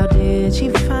 How did she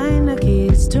find the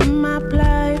keys to my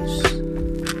place?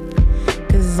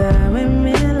 'Cause I went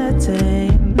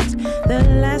militant the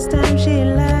last time she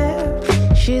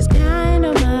left. She's kind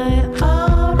of my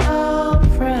old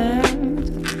friend,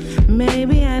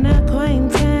 maybe an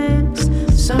acquaintance,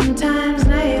 sometimes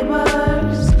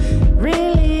neighbors.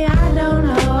 Really, I don't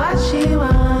know what she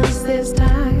wants this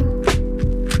time.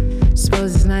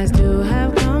 Suppose it's nice to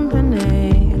have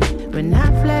company when I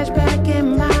flash back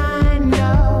in mind.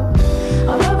 No,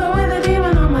 I woke up with a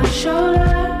demon on my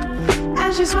shoulder,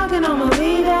 and she's smoking on my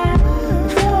weed.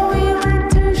 Before we went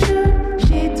to shoot,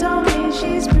 she told me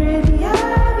she's prettier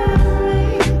than me.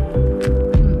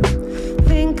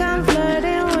 Think I'm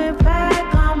flirting with bad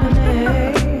company.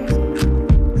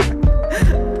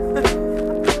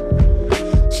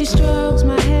 She strokes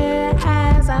my hair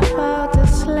as I fall to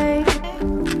sleep,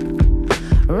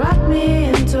 rock me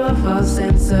into a false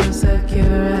sense of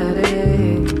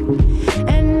security.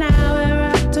 And now we're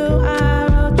up to our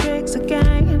old tricks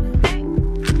again.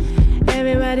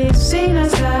 Everybody's seen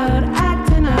us out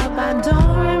acting up. I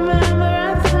don't remember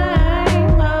a thing.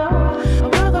 Oh, I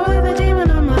woke up with a demon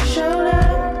on my shoulder,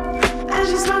 and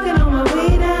she's smoking on my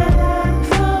weed.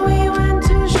 Before we went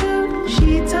to shoot, she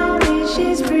told me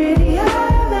she's prettier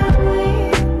than me.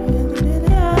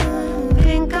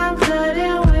 Think I'm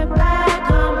flirting with bad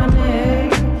company.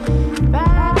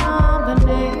 Bad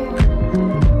company.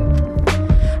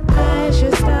 I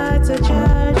should start to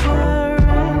judge her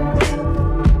right.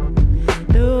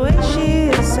 The way she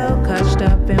is so caught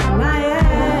up in my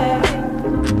head.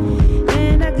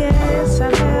 And I guess I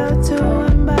felt too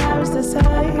embarrassed to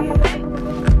say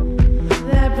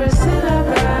that Priscilla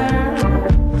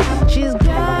girl, she's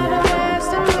got a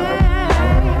best in me.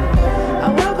 I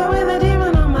woke up with a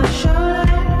demon on my shoulder,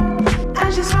 and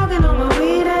she's smoking on my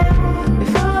weed.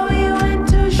 Before we went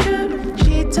to shoot,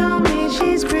 she told me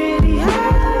she's prettier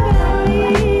than me.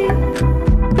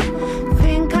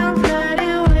 Think I'm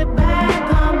flirting with bad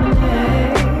company.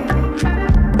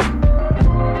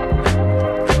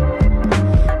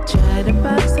 Tried to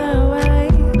box her away,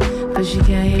 but she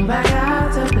came back out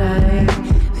to play.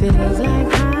 Feels like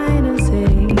hide and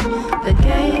seek. The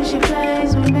game she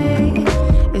plays with me,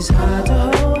 it's hard to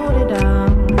hold it down.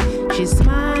 She's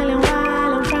smiling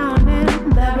while I'm frowning.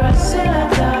 The Priscilla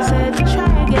girl said,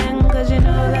 try again, 'cause you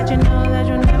know that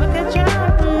you'll never catch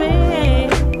up with me.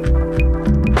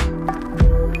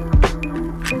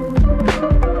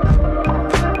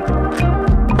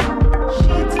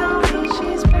 She told me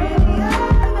she's prettier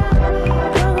than me.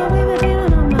 Woke up with a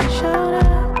demon on my shoulder.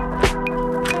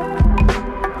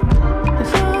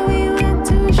 Before we went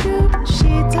to shoot,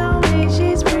 she told me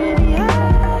she's prettier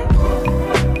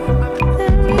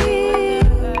than me.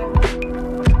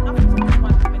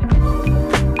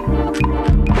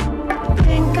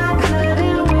 Think I'm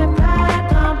flirting with bad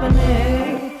company.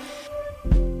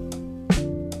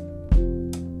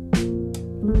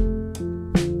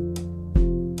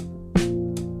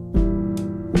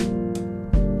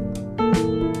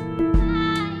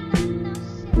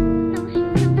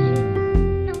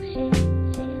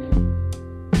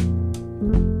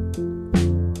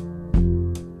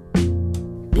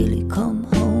 Billy come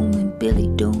home and Billy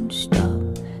don't stop.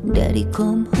 Daddy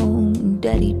come home and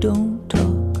Daddy don't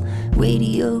talk.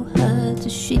 Radio has a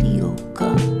shitty old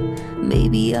car.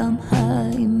 Maybe I'm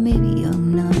high, maybe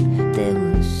I'm not. There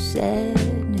was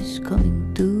sadness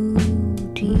coming through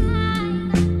tears.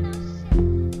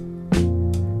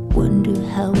 Wonder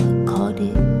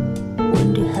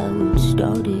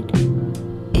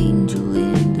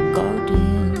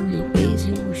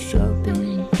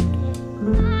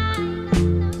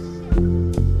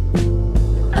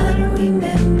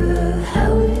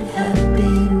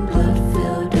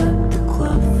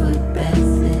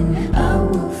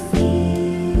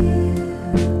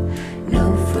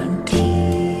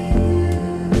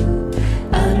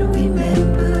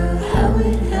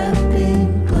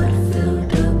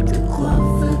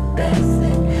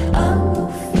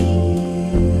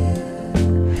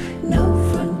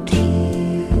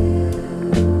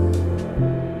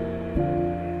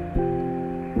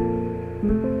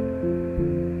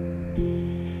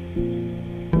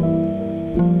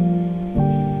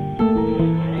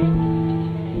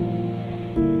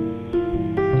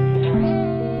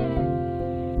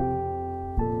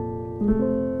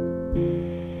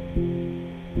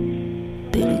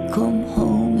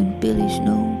Billy's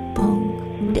no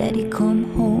punk. Daddy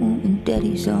come home and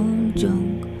daddy's on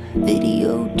junk.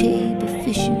 Videotape a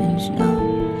fisherman's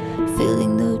knot,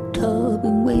 filling the tub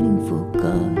and waiting for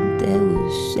God. There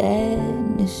was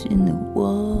sadness in the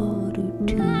water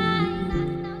too.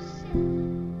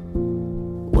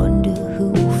 Wonder who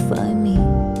will find me,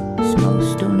 small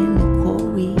stone in the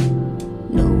quarry.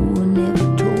 No one ever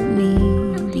told me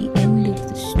the end of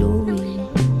the story.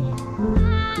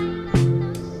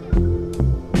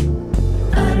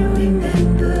 I don't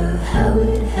remember how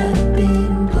it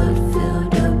happened. Blood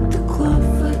filled up the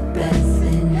clawfoot bath,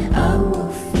 and I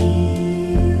will feel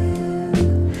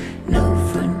no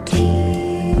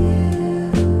frontier.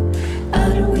 I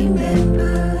don't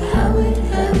remember how it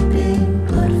happened.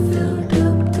 Blood filled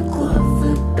up the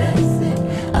clawfoot bath, and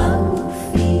I will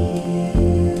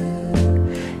feel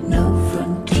no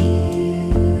frontier.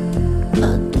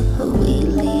 At the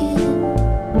Hawaiian,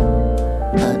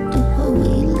 at the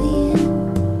Hawaiian,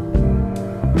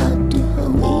 at the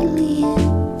Hawaiian,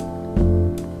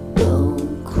 don't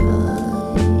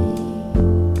cry.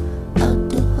 At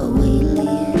the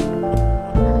Hawaiian,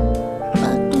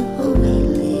 at the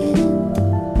Hawaiian,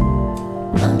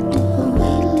 at the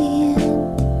Hawaiian,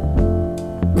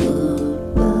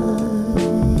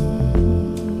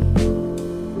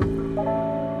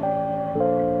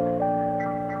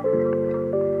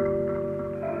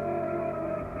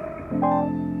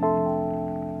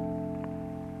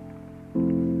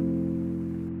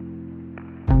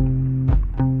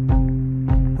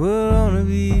 We're on a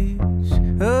beach,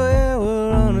 oh yeah,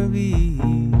 we're on a beach.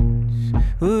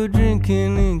 We're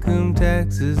drinking income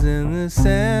taxes and the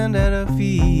sand at our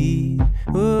feet.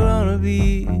 We're on a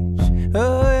beach,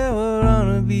 oh yeah, we're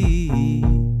on a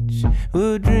beach.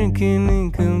 We're drinking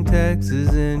income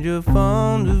taxes and you're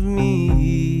fond of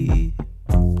me.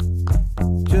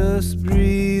 Just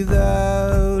breathe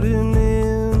out and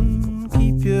in.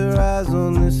 Keep your eyes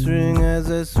on this ring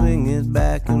as I swing it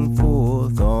back and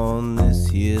forth on this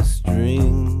here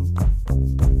string.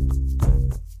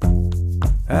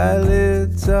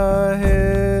 Eyelids are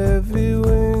heavy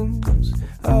wings.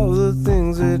 All the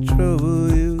things that trouble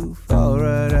you fall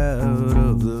right out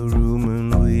of the room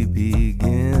and we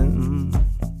begin.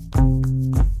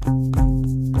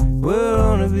 We're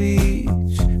on a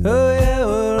beach, oh yeah,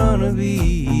 we're on a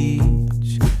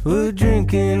beach. We're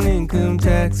drinking income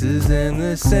taxes and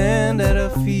the sand at our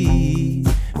feet.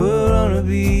 We're on a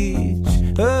beach,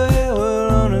 oh yeah, we're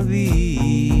on a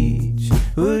beach.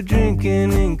 We're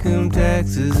drinking income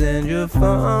taxes and you're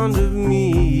fond of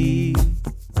me.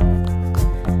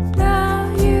 Now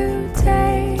you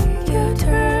take your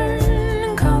turn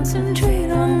and concentrate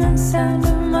on the sound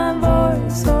of my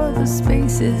voice or the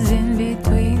spaces in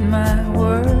between my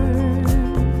words.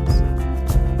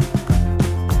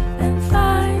 And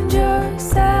find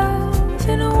yourself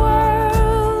in a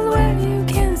world where you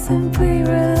can simply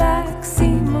relax.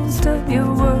 See most of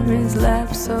your worries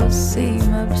lapse or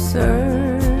seem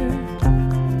absurd.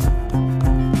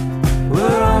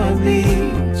 We're on a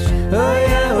beach, oh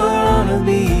yeah, we're on a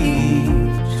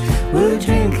beach. We're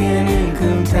drinking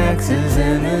income taxes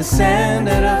and the sand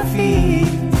at our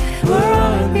feet. We're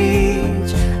on a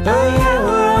beach, oh yeah,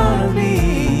 we're on a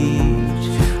beach.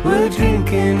 We're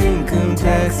drinking income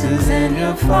taxes and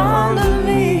you're fond of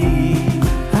me.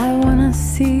 I wanna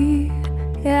see,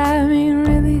 yeah, I mean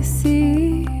really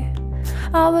see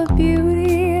all the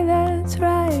beauty that's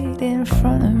right in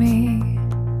front of me.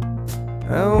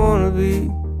 I wanna be,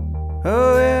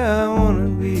 oh yeah, I wanna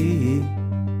be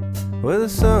where the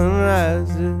sun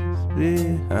rises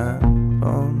behind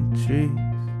palm trees.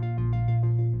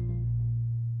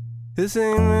 This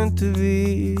ain't meant to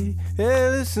be, hey,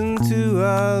 listen to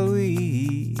while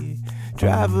we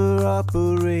driver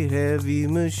operate heavy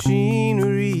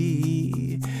machinery.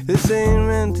 This ain't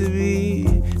meant to be,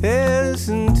 hey,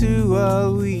 listen to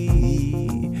while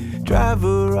we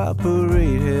driver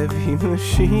operate heavy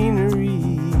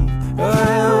machinery. Oh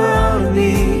yeah, we're on a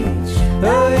beach,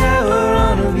 oh yeah, we're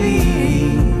on a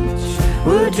beach.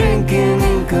 We're drinking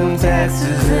income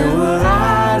taxes and we're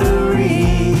out of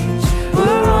reach.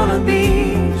 We're on a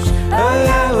beach, oh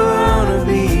yeah, we're on a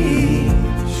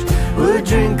beach. We're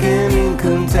drinking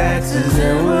income taxes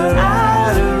and we're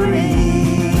out of reach.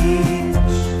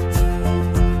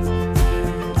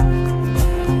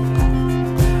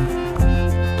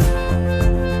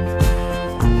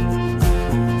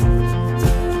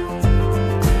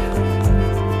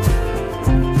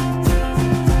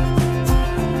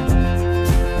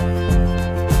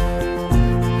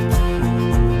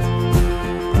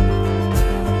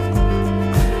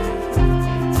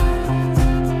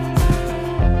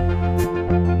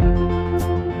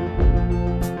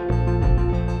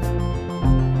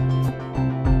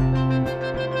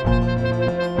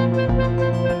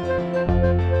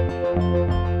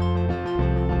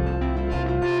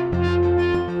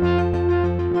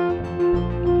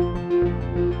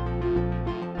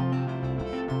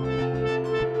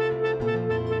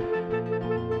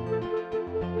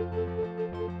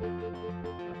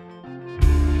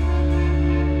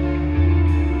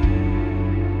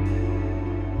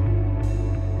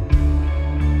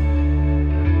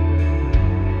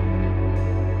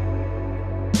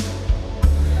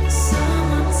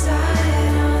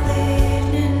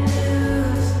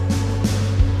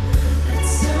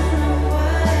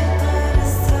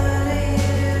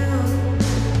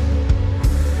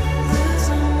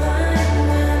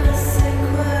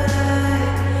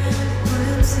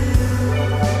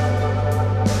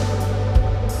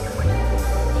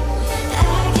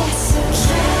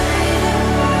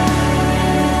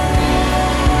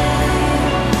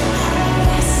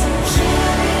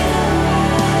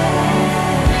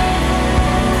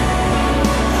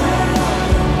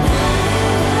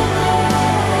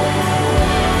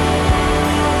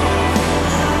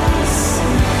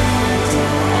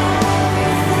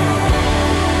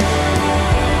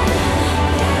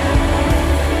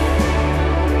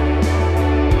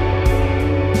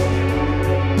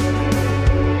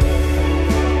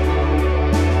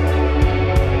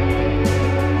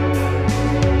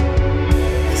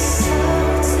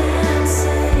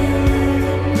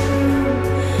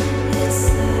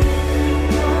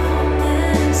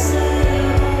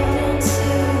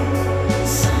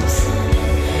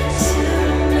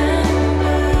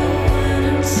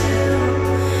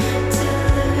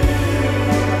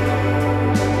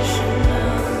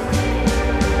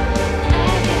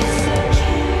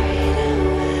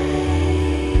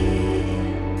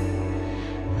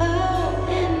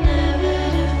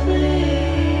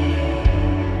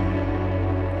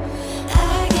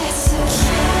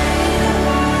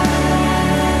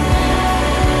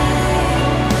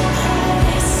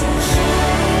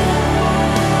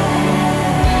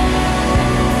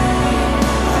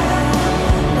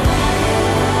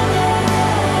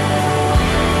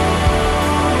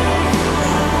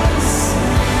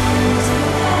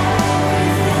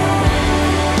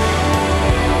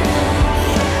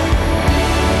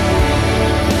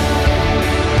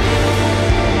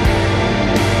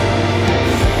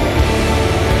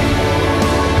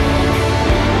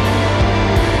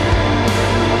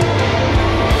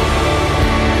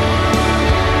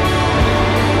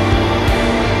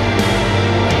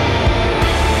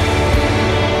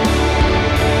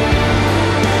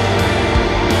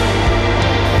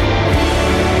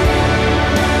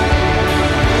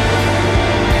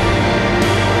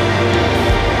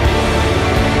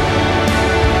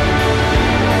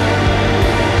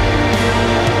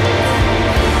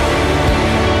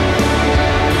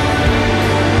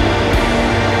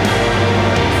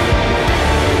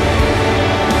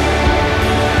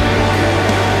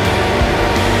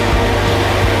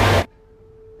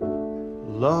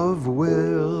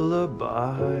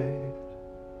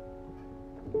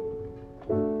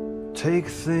 take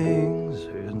things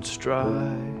in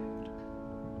stride.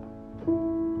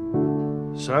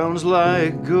 Sounds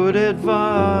like good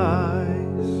advice,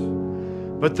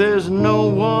 but there's no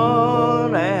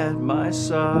one at my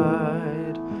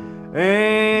side,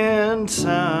 and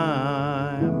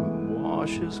time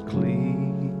washes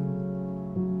clean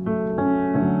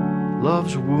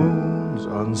love's wounds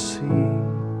unseen.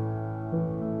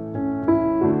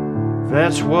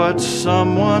 That's what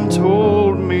someone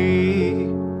told me,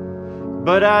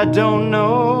 but I don't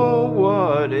know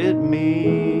what it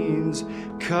means,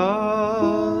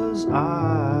 'cause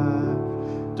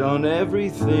I've done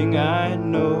everything I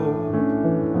know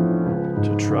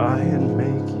to try and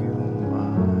make you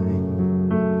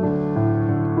mine.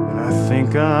 And I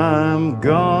think I'm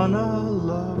gonna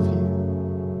love you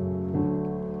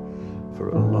for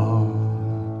a long,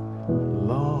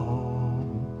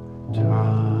 long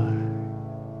time.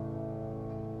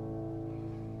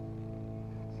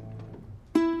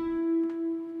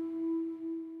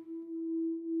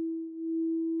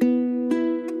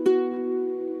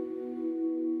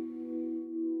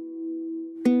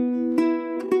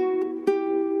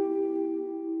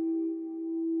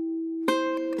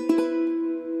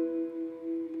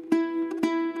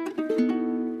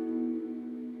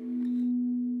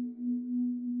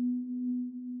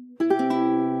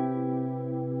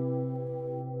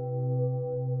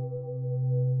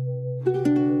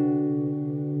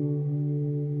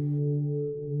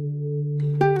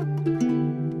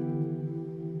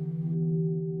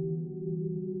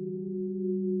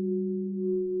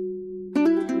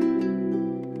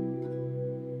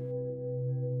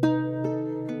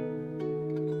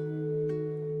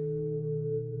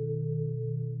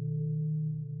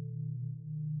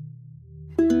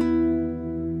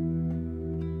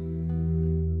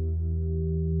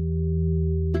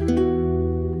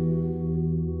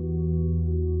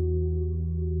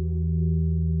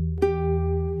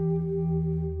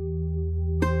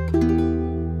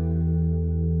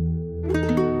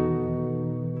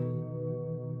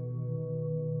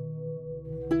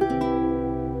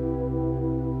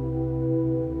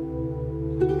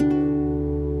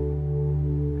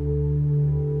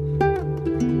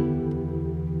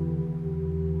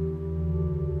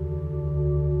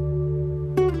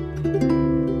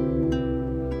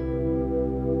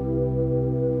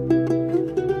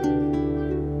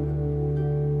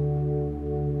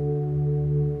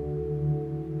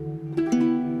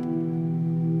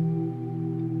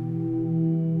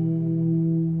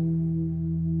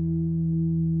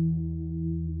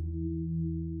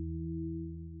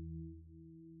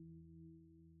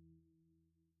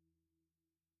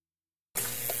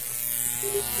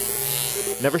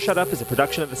 Never Shut Up is a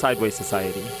production of the Sideways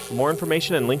Society. For more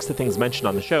information and links to things mentioned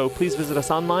on the show, please visit us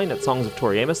online at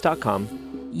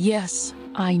songsoftoriamos.com. Yes,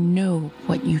 I know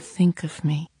what you think of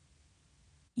me.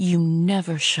 You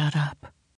never shut up.